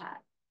in the chat.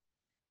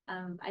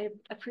 I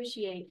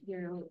appreciate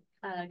you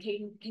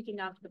kicking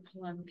off the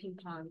poem ping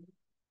pong,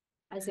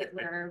 as it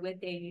were,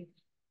 with a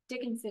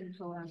Dickinson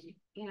poem.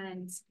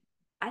 And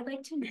I'd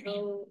like to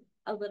know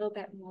a little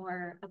bit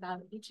more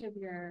about each of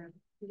your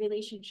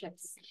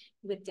relationships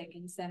with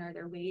Dickinson. Are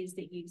there ways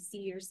that you see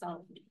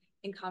yourself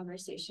in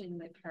conversation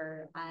with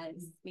her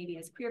as maybe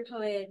as queer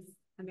poets,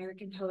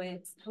 American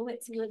poets,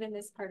 poets who live in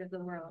this part of the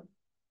world?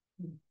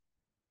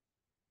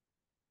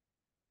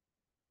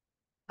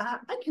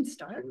 I can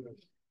start.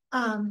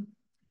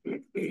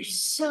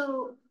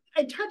 So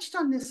I touched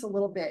on this a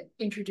little bit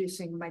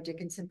introducing my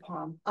Dickinson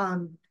poem,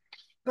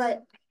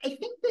 but I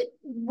think that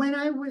when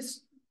I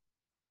was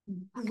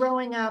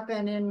growing up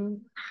and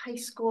in high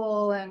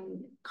school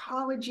and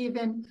college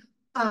even,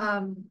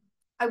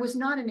 I was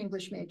not an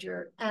English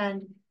major.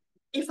 And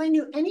if I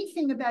knew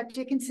anything about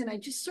Dickinson, I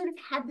just sort of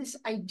had this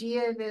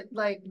idea that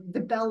like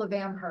the Belle of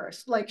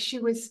Amherst, like she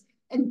was,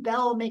 and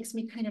Belle makes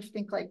me kind of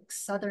think like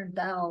Southern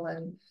Belle.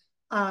 And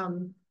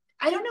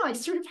I don't know, I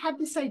sort of had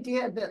this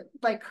idea that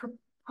like her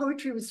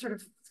poetry was sort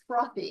of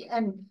frothy.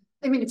 And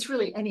I mean, it's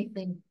really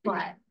anything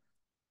but.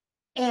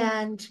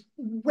 And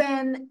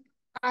when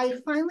I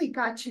finally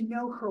got to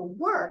know her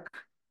work,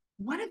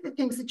 one of the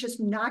things that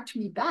just knocked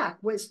me back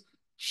was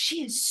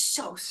she is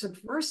so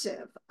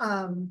subversive.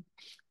 And,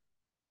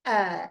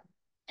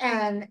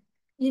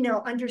 you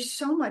know, under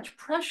so much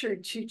pressure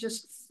to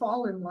just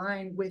fall in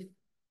line with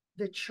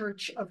the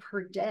church of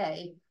her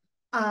day.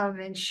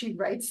 And she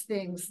writes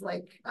things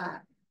like,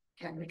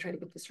 okay, I'm gonna try to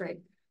get this right.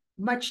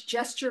 Much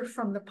gesture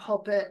from the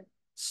pulpit,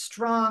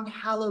 strong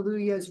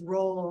hallelujahs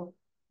roll,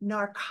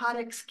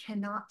 narcotics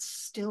cannot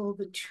still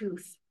the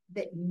tooth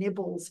that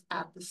nibbles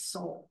at the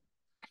soul.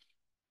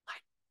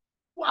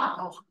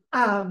 Wow.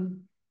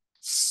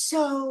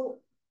 So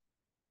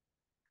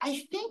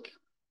I think,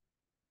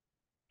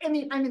 I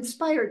mean, I'm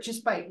inspired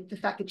just by the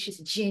fact that she's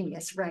a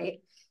genius,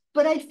 right?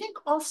 But I think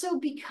also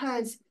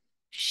because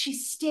she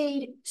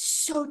stayed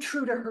so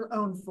true to her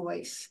own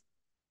voice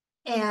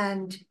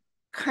and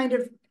kind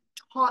of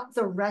taught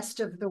the rest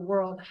of the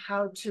world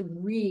how to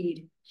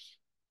read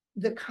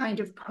the kind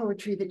of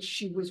poetry that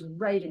she was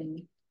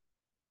writing.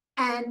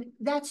 And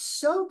that's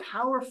so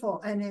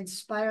powerful and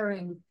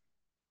inspiring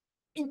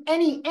in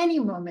any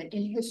moment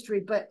in history,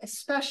 but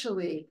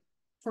especially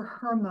for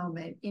her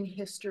moment in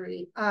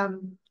history.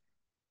 And,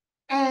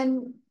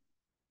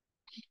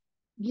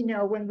 you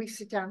know, when we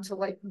sit down to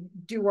like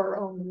do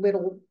our own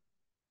little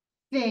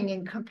thing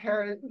and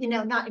compare, you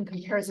know, not in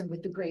comparison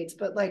with the greats,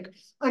 but like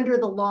under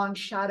the long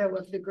shadow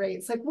of the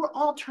greats, like we're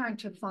all trying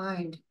to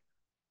find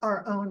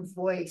our own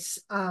voice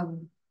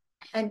and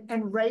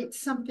write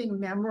something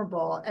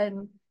memorable.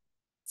 And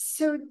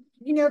so,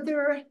 you know,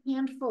 there are a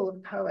handful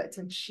of poets,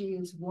 and she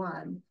is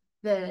one,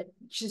 that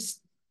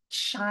just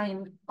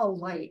shine a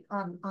light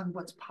on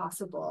what's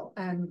possible.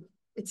 And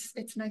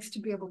it's nice to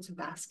be able to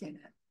bask in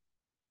it.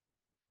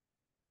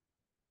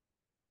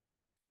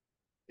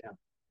 Yeah,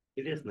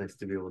 it is nice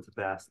to be able to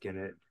bask in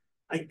it.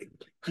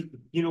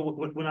 You know,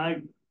 when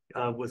I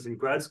was in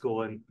grad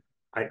school and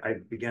I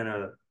began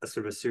a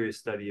sort of a serious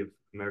study of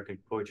American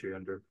poetry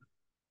under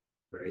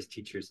various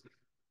teachers,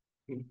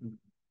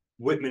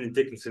 Whitman and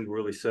Dickinson were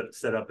really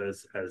set up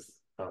as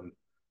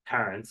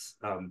parents,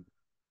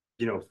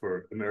 you know,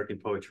 for American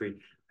poetry.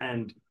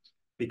 And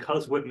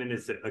because Whitman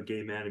is a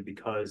gay man, and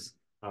because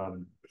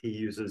he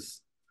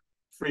uses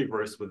free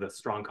verse with a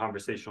strong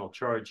conversational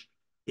charge,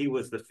 he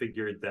was the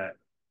figure that,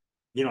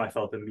 you know, I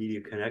felt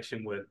immediate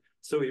connection with.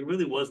 So it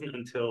really wasn't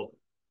until,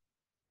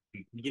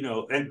 you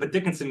know, but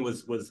Dickinson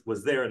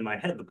was there in my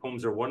head. The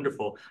poems are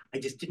wonderful. I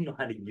just didn't know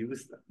how to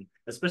use them,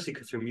 especially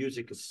because her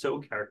music is so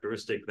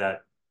characteristic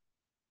that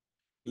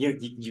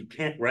you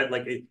can't write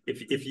like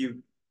if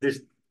you there's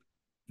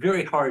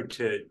very hard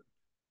to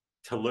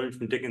learn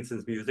from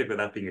Dickinson's music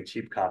without being a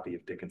cheap copy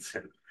of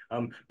Dickinson.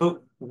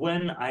 But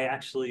when I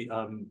actually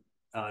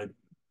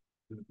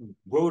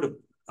wrote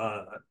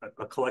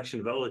a collection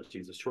of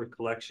elegies, a short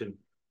collection,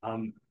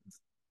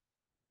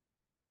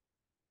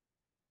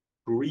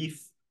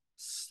 grief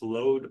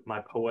slowed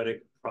my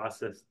poetic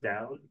process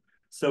down.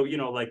 So,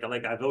 like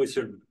I've always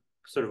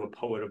sort of a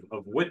poet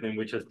of Whitman,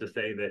 which is to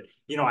say that,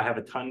 I have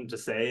a ton to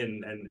say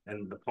and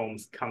the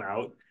poems come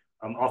out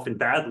often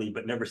badly,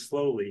 but never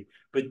slowly.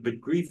 But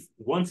grief,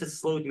 once it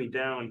slowed me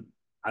down,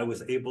 I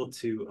was able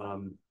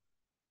to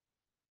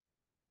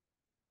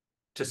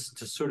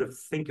sort of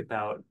think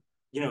about,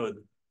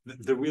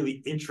 the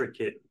really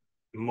intricate,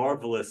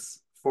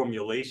 marvelous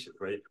formulation,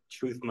 right?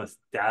 Truth must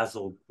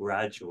dazzle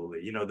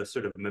gradually, the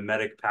sort of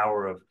mimetic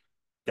power of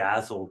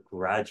dazzle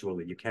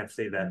gradually. You can't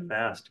say that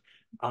fast.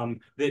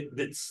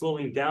 That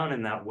slowing down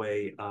in that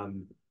way,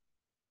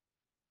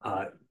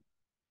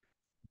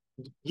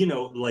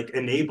 like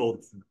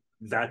enabled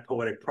that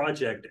poetic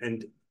project.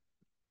 And,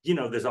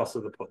 there's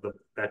also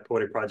that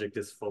poetic project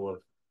is full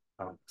of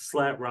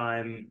slant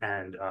rhyme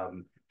and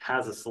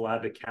has a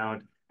syllabic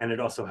count. And it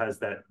also has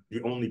the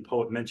only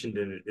poet mentioned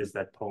in it is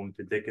that poem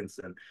to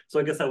Dickinson. So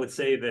I guess I would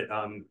say that,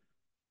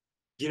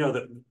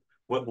 that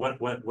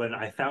when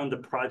I found a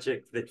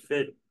project that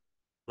fit,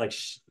 like,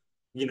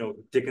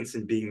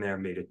 Dickinson being there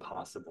made it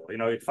possible.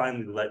 It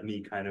finally let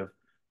me kind of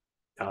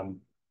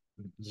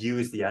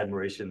use the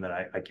admiration that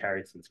I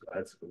carried since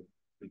grad school.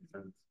 Makes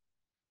sense.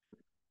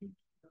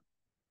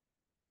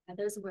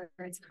 Those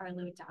words,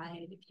 Carlo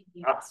died.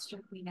 You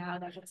struck me now.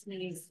 That gets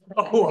me.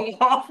 Oh,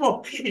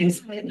 awful!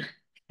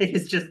 It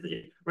is just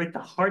right, the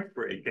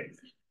heartbreak.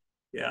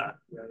 Yeah.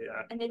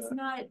 And it's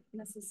not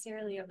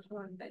necessarily a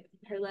poem, but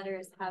her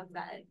letters have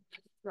that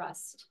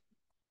thrust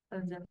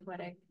of the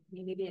poetic. I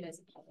mean, maybe it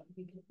is a poem.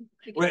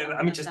 Right.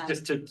 I mean,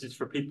 just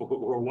for people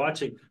who are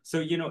watching.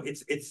 So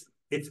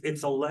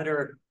it's a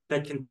letter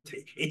that can.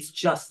 It's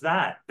just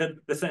that.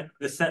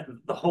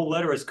 The whole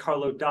letter is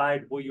Carlo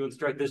died. Will you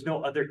instruct? There's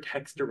no other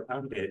text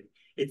around it.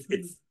 It's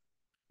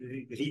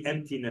the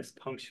emptiness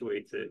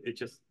punctuates it. It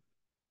just.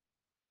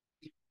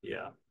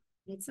 Yeah.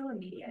 It's so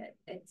immediate.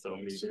 It's so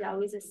immediate. She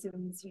always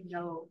assumes you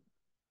know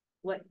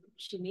what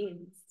she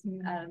means,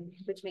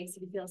 which makes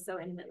you feel so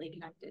intimately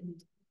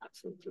connected.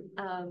 Absolutely.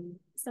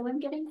 So I'm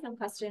getting some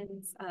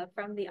questions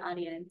from the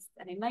audience,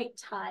 and I might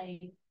tie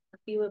a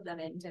few of them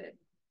into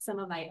some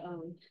of my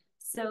own.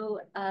 So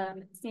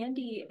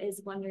Sandy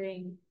is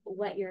wondering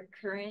what your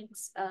current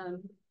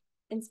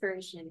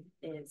inspiration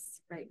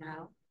is right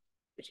now,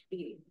 which would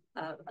be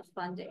a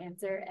fun to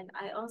answer. And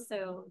I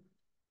also,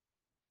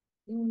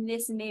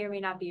 this may or may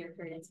not be your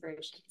current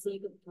inspiration, so you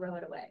can throw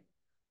it away.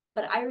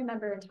 But I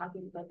remember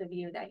talking to both of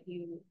you that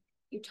you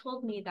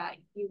told me that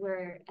you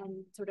were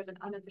in sort of an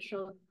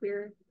unofficial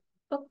queer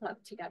book club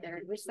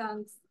together, which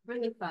sounds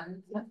really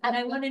fun. And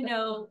I want to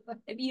know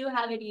if you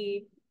have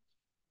any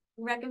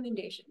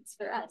recommendations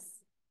for us.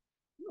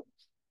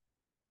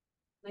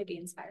 Might be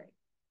inspiring.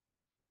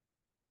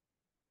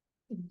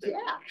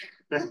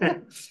 Yeah.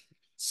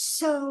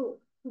 So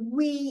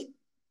we,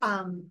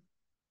 I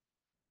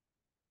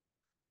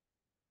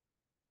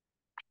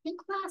think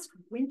last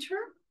winter,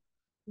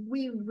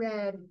 we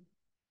read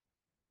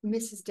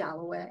Mrs.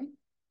 Dalloway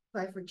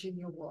by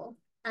Virginia Woolf.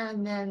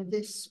 And then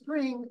this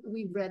spring,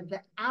 we read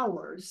The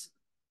Hours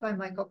by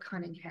Michael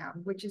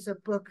Cunningham, which is a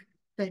book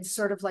that's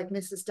sort of like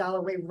Mrs.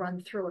 Dalloway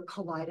run through a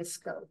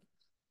kaleidoscope.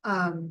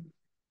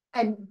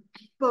 And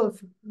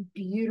both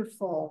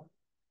beautiful,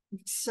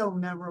 so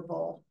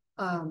memorable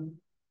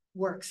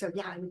work. So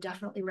yeah, I would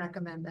definitely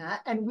recommend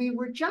that. And we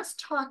were just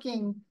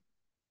talking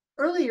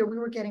earlier, we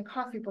were getting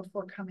coffee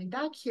before coming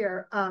back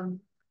here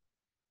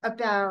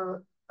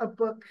about a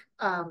book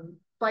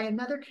by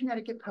another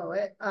Connecticut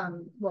poet.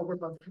 Well, we're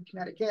both from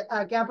Connecticut,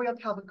 Gabrielle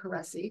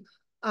Calvin-Caressy,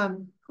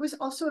 who is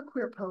also a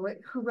queer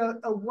poet who wrote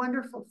a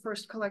wonderful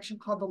first collection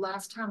called The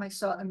Last Time I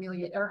Saw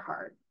Amelia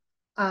Earhart.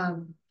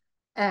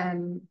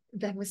 And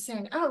then was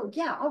saying, oh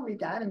yeah, I'll read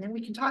that and then we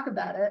can talk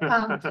about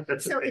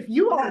it. So if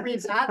you all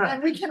read that,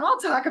 then we can all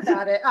talk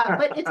about it.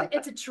 But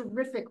it's a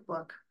terrific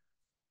book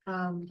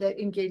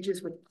that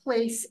engages with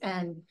place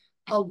and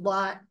a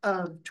lot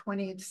of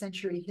 20th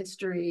century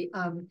history,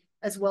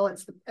 as well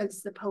as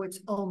the poet's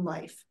own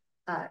life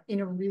in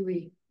a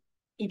really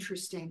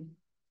interesting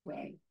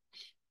way.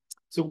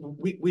 So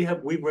we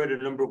read a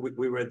number.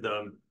 We read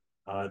The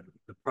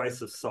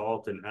Price of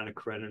Salt and Anna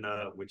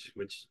Karenina, which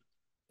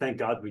thank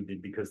God we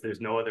did, because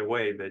there's no other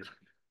way that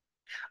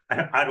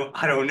I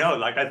don't know.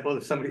 Like, I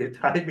suppose if somebody had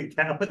tied me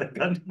down with a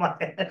gun to my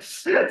head,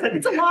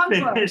 it's a long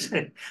book.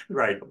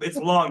 Right, it's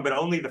long, but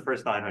only the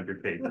first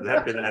 900 pages.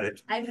 After that,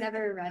 I've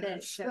never read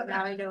it, so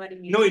now I know what it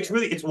means. No,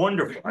 it's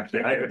wonderful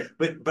actually.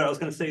 But I was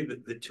going to say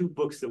that the two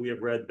books that we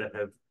have read that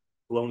have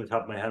blown the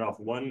top of my head off.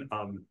 One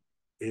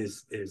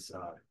is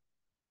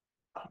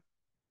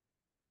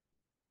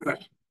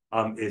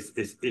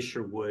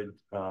Isherwood.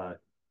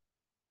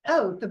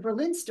 Oh, the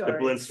Berlin Stories. The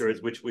Berlin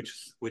Stories, which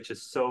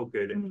is so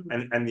good,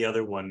 and the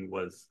other one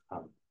was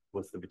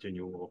the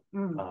Virginia Woolf,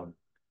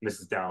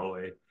 Mrs.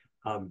 Dalloway.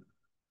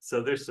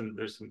 So there's some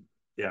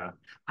Yeah,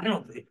 I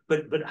don't think,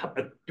 but how,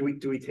 do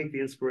we take the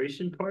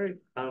inspiration part?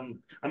 I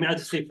mean, I'll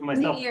just say for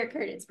myself. Maybe your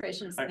current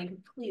inspiration is something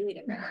completely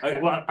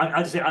different. Well,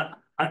 I'll just say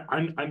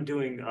I'm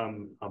doing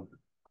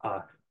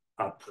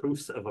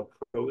proofs of a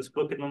prose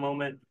book at the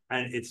moment,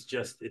 and it's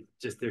just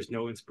there's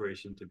no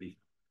inspiration to be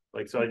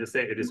like. So I just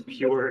say it is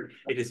pure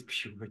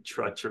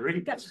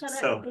treachery.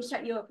 So they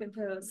shut you up in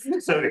prose.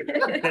 So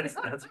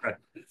that's right.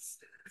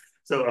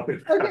 So Okay.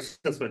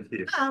 this one to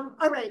you.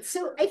 All right.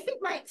 So I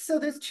think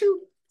there's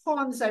two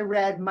poems I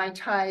read, My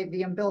Tie,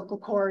 the umbilical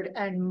cord,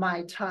 and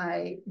My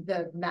Tie,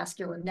 the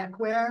masculine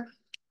neckwear.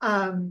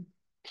 The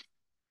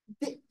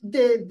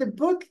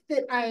book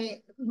that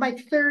my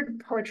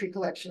third poetry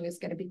collection is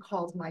going to be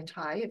called My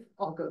Tie, if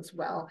all goes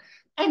well.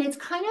 And it's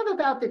kind of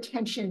about the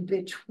tension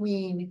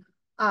between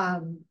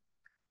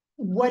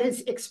what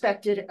is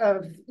expected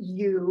of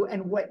you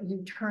and what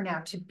you turn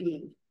out to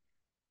be.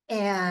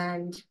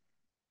 And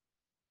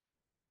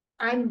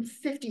I'm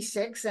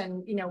 56,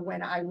 and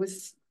when I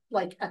was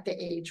like at the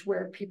age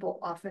where people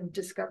often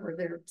discover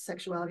their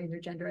sexuality and their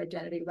gender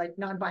identity, like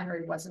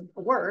non-binary wasn't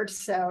a word.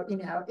 So,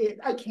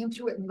 I came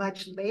to it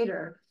much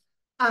later.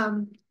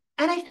 And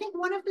I think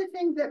one of the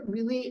things that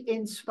really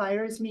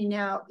inspires me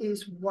now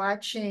is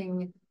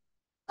watching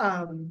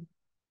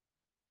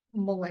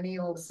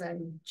millennials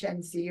and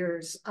Gen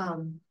Zers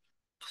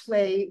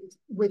play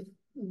with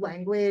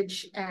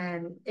language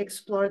and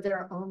explore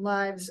their own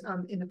lives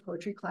in the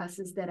poetry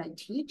classes that I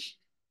teach.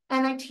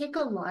 And I take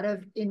a lot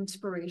of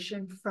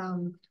inspiration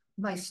from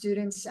my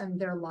students and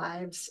their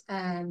lives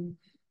and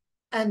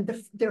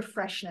their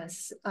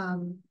freshness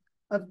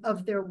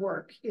of their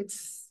work.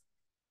 It's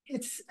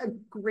a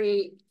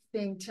great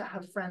thing to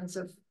have friends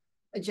of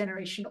a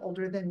generation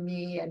older than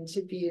me and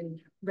to be in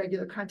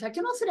regular contact,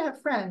 and also to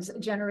have friends a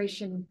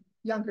generation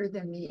younger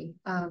than me,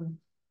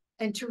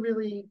 and to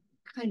really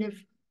kind of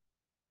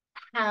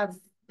have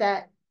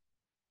that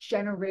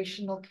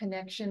generational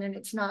connection. And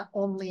it's not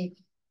only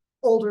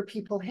older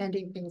people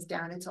handing things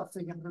down, it's also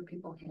younger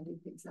people handing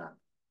things up.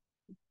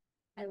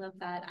 I love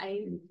that.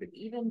 I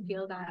even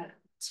feel that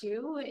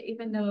too,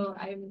 even though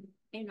I'm,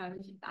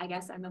 I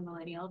guess I'm a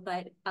millennial,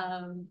 but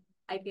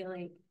I feel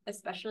like,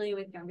 especially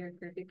with younger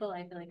queer people,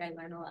 I feel like I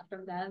learn a lot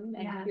from them,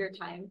 and your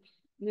time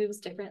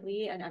moves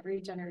differently, and every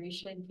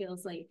generation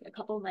feels like a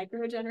couple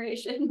micro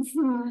generations.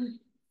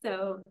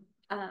 So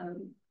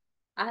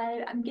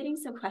I'm getting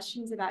some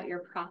questions about your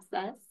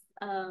process.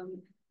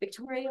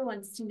 Victoria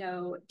wants to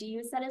know, do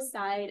you set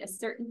aside a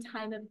certain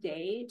time of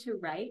day to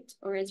write,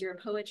 or is your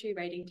poetry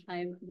writing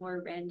time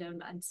more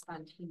random and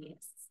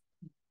spontaneous?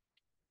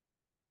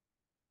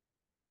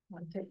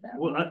 Want to take that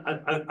Well, one?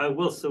 I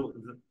will. So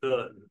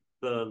the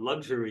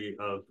luxury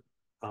of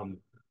and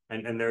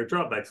there are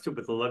drawbacks too,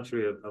 but the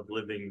luxury of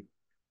living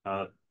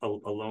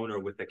alone or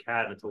with a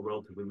cat until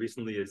relatively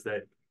recently is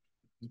that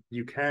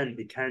it can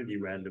be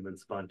random and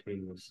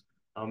spontaneous.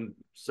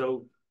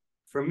 So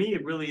for me,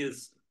 it really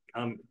is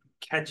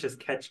catch as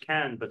catch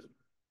can,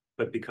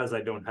 but because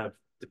I don't have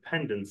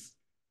dependence,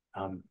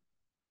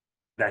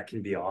 that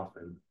can be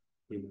often.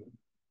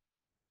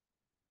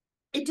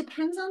 It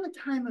depends on the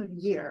time of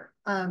year.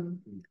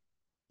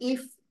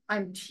 If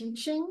I'm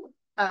teaching,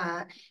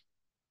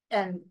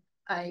 and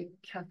I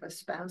have a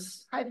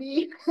spouse,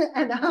 Ivy,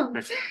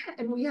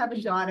 and we have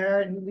a daughter,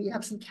 and we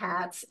have some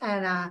cats,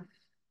 and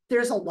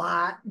there's a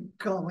lot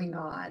going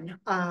on,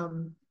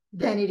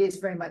 then it is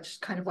very much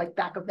kind of like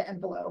back of the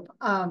envelope.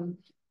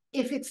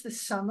 If it's the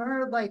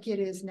summer like it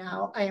is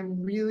now, I am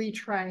really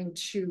trying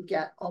to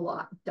get a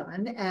lot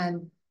done.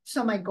 And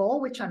so my goal,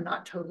 which I'm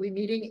not totally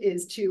meeting,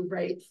 is to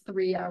write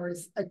 3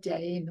 hours a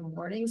day in the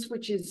mornings,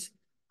 which is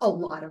a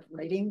lot of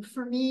writing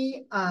for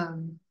me.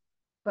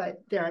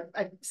 But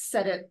I've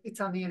said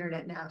it's on the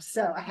internet now,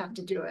 so I have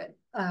to do it.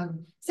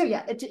 So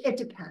yeah, it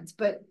depends.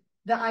 But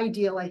the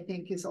ideal, I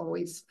think, is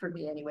always, for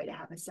me anyway, to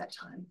have a set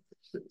time.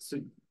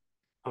 So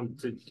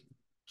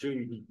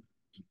June,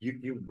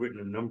 you've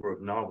written a number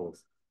of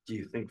novels. Do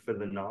you think for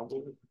the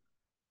novel,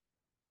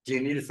 do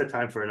you need a set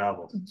time for a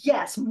novel?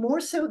 Yes,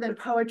 more so than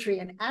poetry.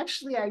 And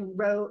actually, I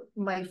wrote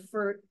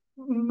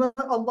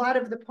a lot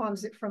of the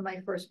poems from my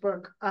first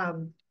book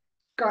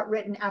got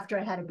written after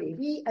I had a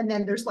baby, and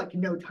then there's like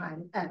no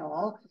time at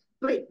all.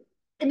 But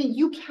I mean,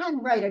 you can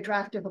write a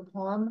draft of a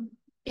poem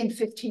in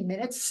 15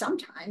 minutes.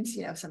 Sometimes,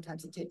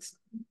 sometimes it takes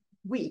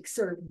weeks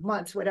or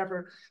months,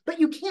 whatever, but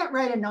you can't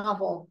write a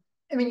novel.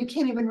 I mean, you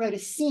can't even write a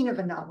scene of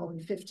a novel in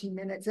 15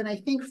 minutes. And I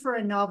think for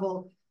a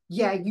novel,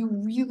 yeah, you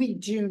really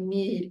do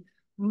need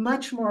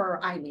much more,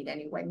 I need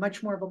anyway,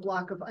 much more of a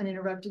block of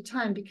uninterrupted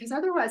time, because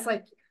otherwise,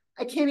 like,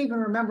 I can't even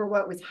remember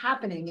what was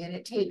happening, and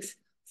it takes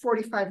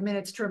 45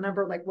 minutes to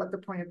remember like what the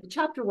point of the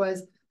chapter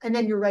was, and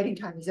then your writing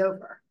time is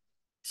over.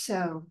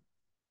 So,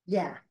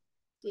 yeah.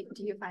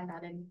 Do you find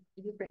that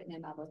you've written a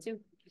novel too?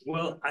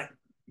 Well,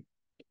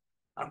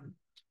 part of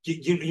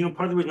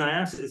the reason I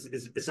asked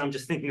is I'm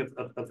just thinking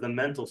of the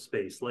mental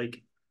space.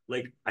 Like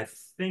I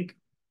think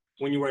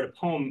when you write a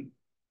poem,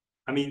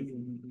 I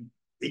mean,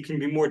 it can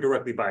be more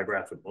directly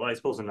biographical. I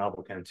suppose a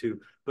novel can too,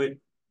 but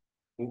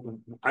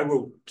I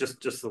wrote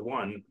just the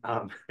one,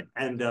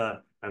 and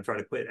I'm trying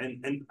to quit.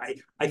 And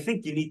I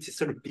think you need to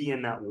sort of be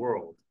in that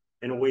world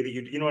in a way that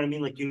you know what I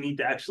mean? Like you need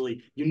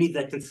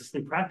that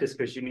consistent practice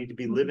because you need to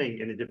be living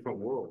in a different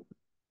world.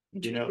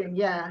 You know?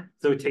 Yeah.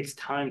 So it takes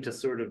time to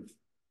sort of,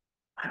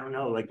 I don't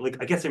know, like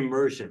I guess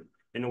immersion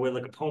in a way.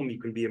 Like a poem, you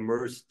can be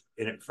immersed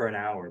in it for an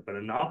hour, but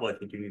a novel, I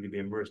think you need to be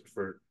immersed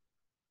for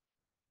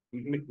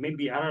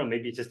maybe, I don't know,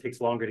 maybe it just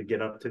takes longer to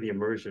get up to the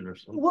immersion or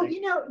something. Well,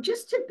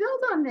 just to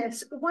build on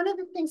this, one of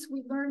the things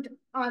we learned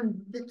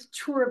on the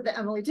tour of the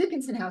Emily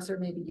Dickinson house, or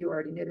maybe you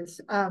already knew this,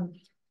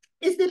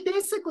 is that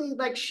basically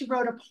like she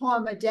wrote a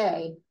poem a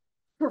day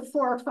for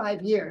 4 or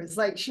 5 years.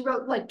 Like she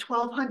wrote like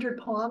 1,200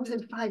 poems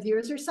in 5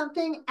 years or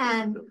something.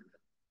 And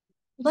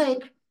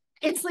like,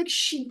 it's like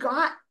she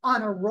got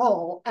on a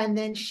roll and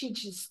then she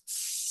just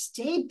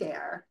stayed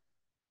there.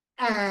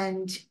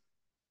 And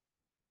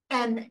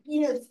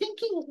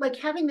thinking, like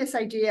having this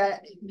idea,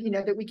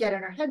 that we get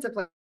in our heads of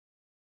like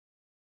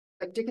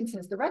Dickinson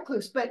is the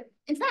recluse, but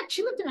in fact,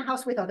 she lived in a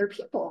house with other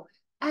people.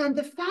 And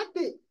the fact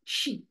that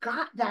she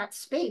got that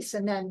space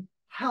and then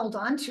held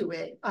on to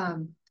it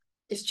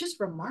is just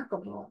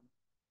remarkable.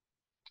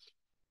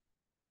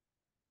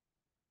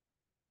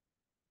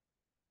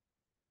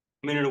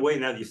 I mean, in a way,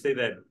 now that you say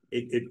that,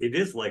 it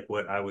is like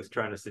what I was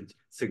trying to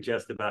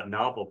suggest about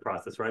novel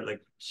process, right? Like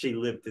she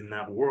lived in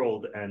that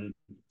world and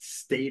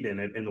stayed in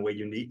it in the way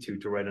you need to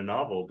write a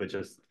novel, but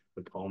just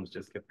the poems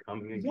just kept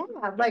coming. Yeah,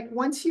 like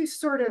once you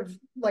sort of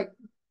like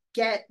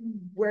get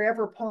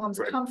wherever poems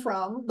come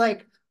from,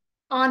 like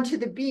onto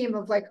the beam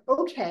of like,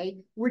 okay,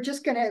 we're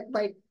just gonna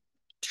like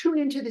tune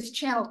into this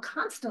channel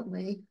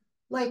constantly,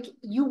 like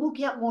you will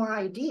get more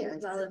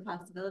ideas. All the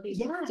possibilities.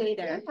 Yeah, Stay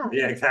there.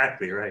 Yeah,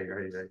 exactly. Right.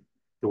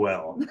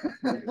 Dwell.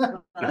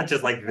 Not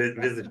just like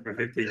visit for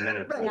 15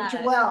 minutes. Right, Yeah.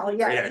 dwell,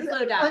 yeah. Yeah.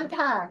 Slow down.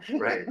 Unpack.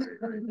 Right.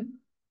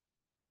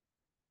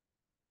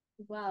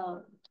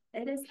 Well,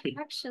 it is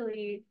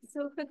actually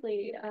so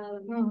quickly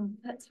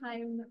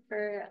time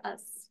for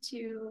us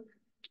to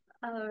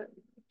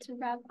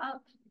wrap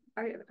up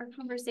our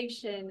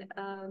conversation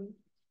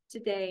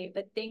today.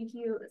 But thank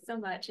you so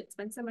much. It's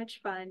been so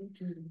much fun.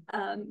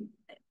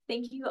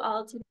 Thank you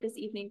all to this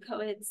evening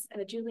poets,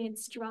 Julien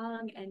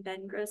Strong and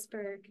Ben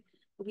Grossberg.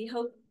 We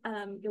hope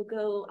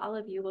all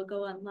of you will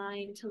go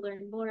online to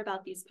learn more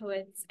about these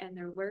poets and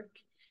their work.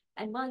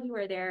 And while you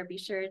are there, be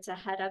sure to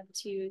head up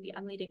to the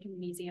Emily Dickinson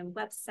Museum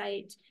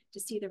website to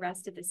see the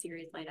rest of the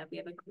series lineup. We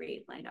have a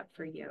great lineup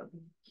for you.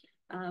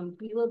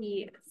 We will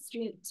be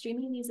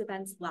streaming these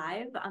events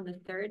live on the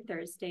 3rd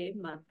Thursday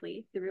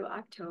monthly through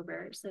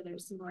October, so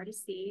there's some more to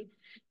see,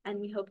 and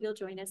we hope you'll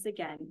join us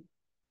again.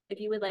 If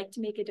you would like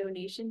to make a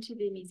donation to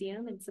the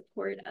museum in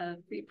support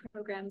of free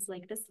programs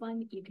like this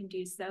one, you can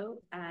do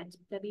so at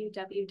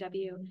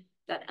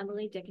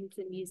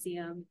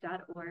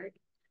www.emilydickinsonmuseum.org.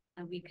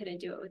 And we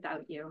couldn't do it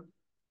without you.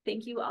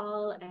 Thank you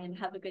all and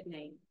have a good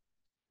night.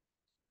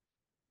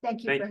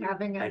 Thank you for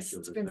having us.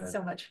 It's been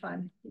so much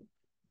fun.